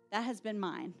 That has been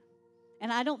mine.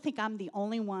 And I don't think I'm the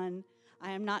only one.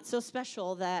 I am not so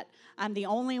special that I'm the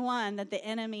only one that the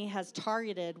enemy has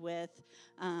targeted with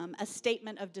a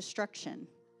statement of destruction.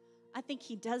 I think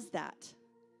he does that.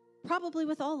 Probably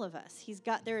with all of us.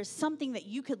 There is something that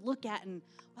you could look at and,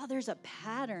 wow, there's a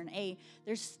pattern.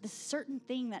 There's this certain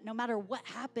thing that no matter what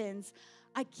happens,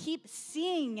 I keep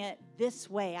seeing it this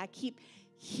way. I keep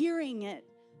hearing it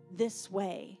this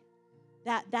way.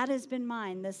 That has been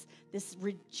mine, this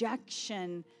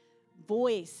rejection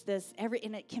voice,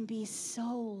 and it can be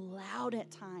so loud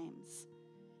at times.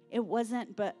 It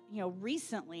wasn't, but,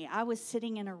 recently I was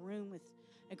sitting in a room with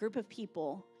a group of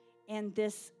people, and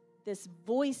this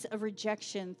voice of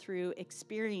rejection through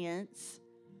experience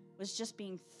was just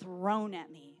being thrown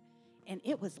at me, and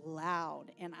it was loud,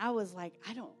 and I was like,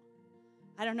 I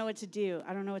don't know what to do.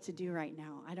 I don't know what to do right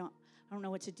now. I don't know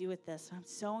what to do with this. I'm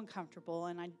so uncomfortable,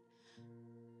 and I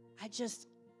just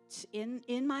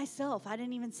in myself, I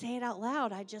didn't even say it out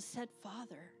loud. I just said,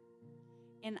 Father.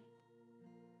 And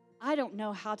I don't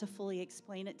know how to fully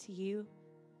explain it to you,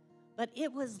 but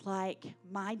it was like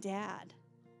my dad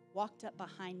walked up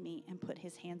behind me and put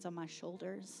his hands on my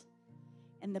shoulders.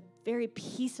 And the very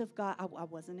peace of God, I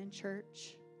wasn't in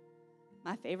church.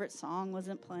 My favorite song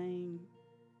wasn't playing.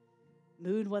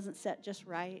 Mood wasn't set just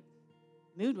right.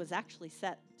 Mood was actually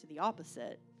set to the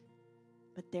opposite.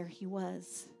 But there he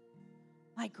was,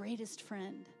 my greatest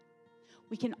friend.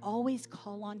 We can always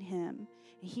call on him,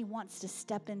 and he wants to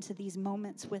step into these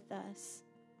moments with us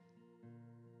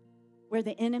where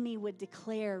the enemy would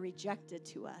declare rejected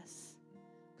to us.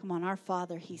 Come on, our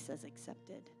Father, he says,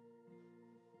 accepted.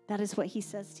 That is what he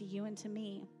says to you and to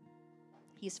me.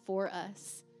 He's for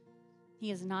us.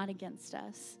 He is not against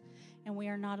us, and we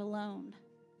are not alone.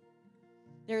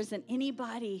 There isn't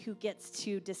anybody who gets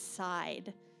to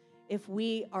decide if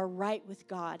we are right with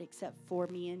God except for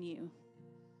me and you.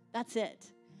 That's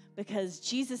it. Because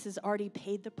Jesus has already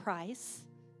paid the price.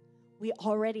 We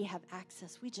already have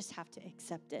access. We just have to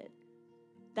accept it.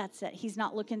 That's it. He's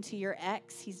not looking to your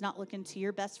ex. He's not looking to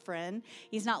your best friend.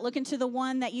 He's not looking to the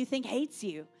one that you think hates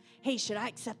you. Hey, should I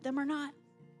accept them or not?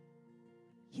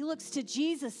 He looks to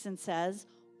Jesus and says,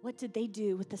 what did they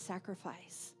do with the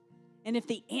sacrifice? And if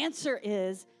the answer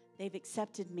is, they've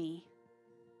accepted me,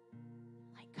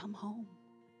 come home.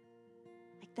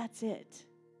 That's it.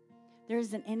 There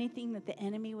isn't anything that the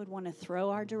enemy would want to throw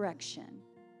our direction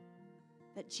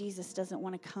that Jesus doesn't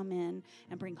want to come in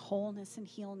and bring wholeness and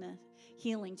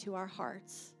healing to our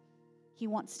hearts. He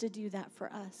wants to do that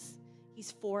for us.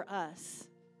 He's for us.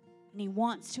 And he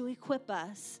wants to equip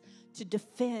us to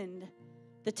defend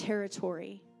the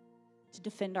territory, to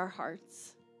defend our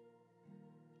hearts.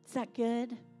 Is that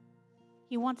good?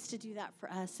 He wants to do that for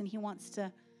us, and he wants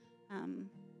to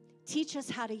teach us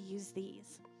how to use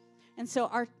these. And so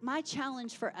my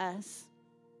challenge for us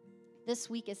this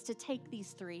week is to take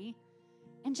these three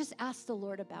and just ask the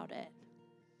Lord about it.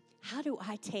 How do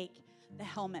I take the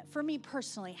helmet? For me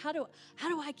personally, how do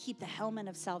I keep the helmet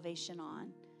of salvation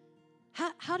on?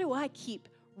 How do I keep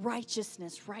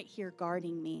righteousness right here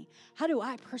guarding me? How do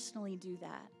I personally do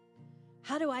that?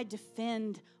 How do I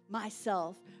defend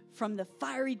myself from the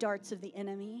fiery darts of the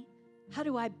enemy? How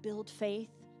do I build faith?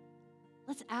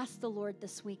 Let's ask the Lord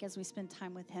this week as we spend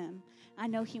time with him. I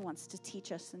know he wants to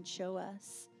teach us and show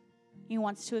us. He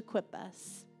wants to equip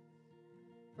us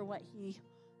for what he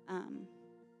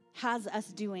has us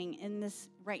doing in this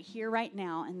right here, right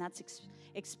now, and that's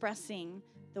expressing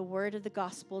the word of the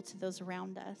gospel to those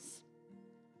around us.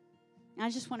 And I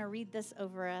just want to read this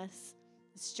over us.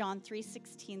 It's John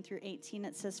 3:16 through 18.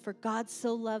 It says, "For God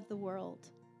so loved the world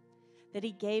that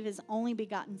he gave his only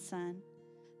begotten Son,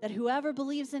 that whoever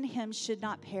believes in him should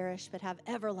not perish but have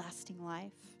everlasting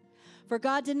life. For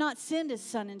God did not send his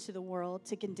Son into the world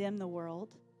to condemn the world,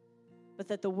 but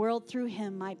that the world through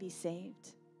him might be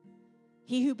saved.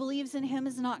 He who believes in him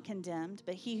is not condemned,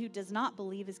 but he who does not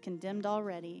believe is condemned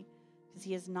already, because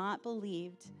he has not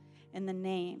believed in the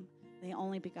name of the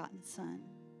only begotten Son.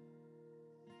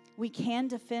 We can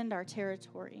defend our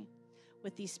territory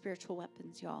with these spiritual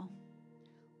weapons, y'all.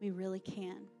 We really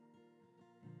can.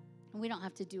 And we don't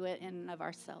have to do it in and of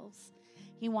ourselves.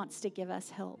 He wants to give us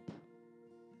help.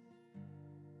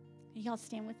 Y'all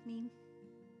stand with me?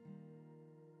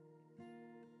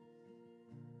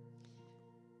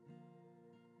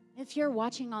 If you're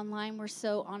watching online, we're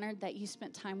so honored that you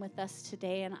spent time with us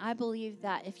today. And I believe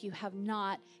that if you have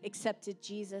not accepted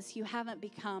Jesus, you haven't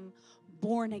become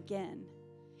born again.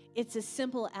 It's as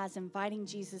simple as inviting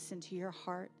Jesus into your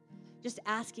heart, just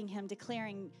asking him,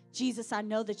 declaring, Jesus, I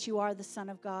know that you are the Son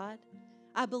of God.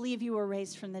 I believe you were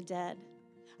raised from the dead.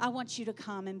 I want you to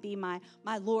come and be my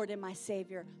Lord and my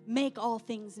Savior. Make all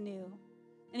things new.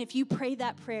 And if you pray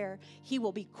that prayer, he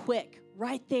will be quick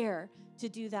right there to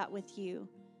do that with you.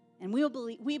 And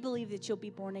we believe that you'll be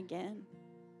born again.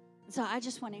 And so I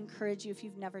just want to encourage you, if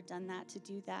you've never done that, to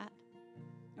do that.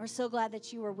 And we're so glad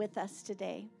that you were with us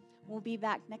today. We'll be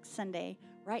back next Sunday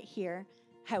right here,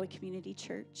 Highway Community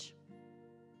Church.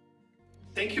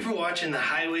 Thank you for watching the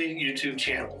Highway YouTube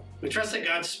channel. We trust that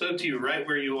God spoke to you right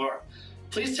where you are.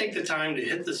 Please take the time to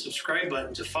hit the subscribe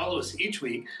button to follow us each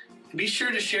week, and be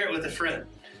sure to share it with a friend.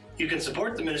 You can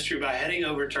support the ministry by heading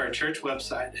over to our church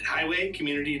website at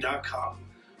highwaycommunity.com.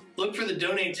 Look for the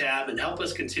Donate tab and help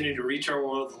us continue to reach our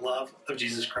world with the love of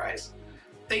Jesus Christ.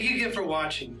 Thank you again for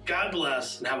watching. God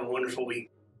bless and have a wonderful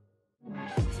week.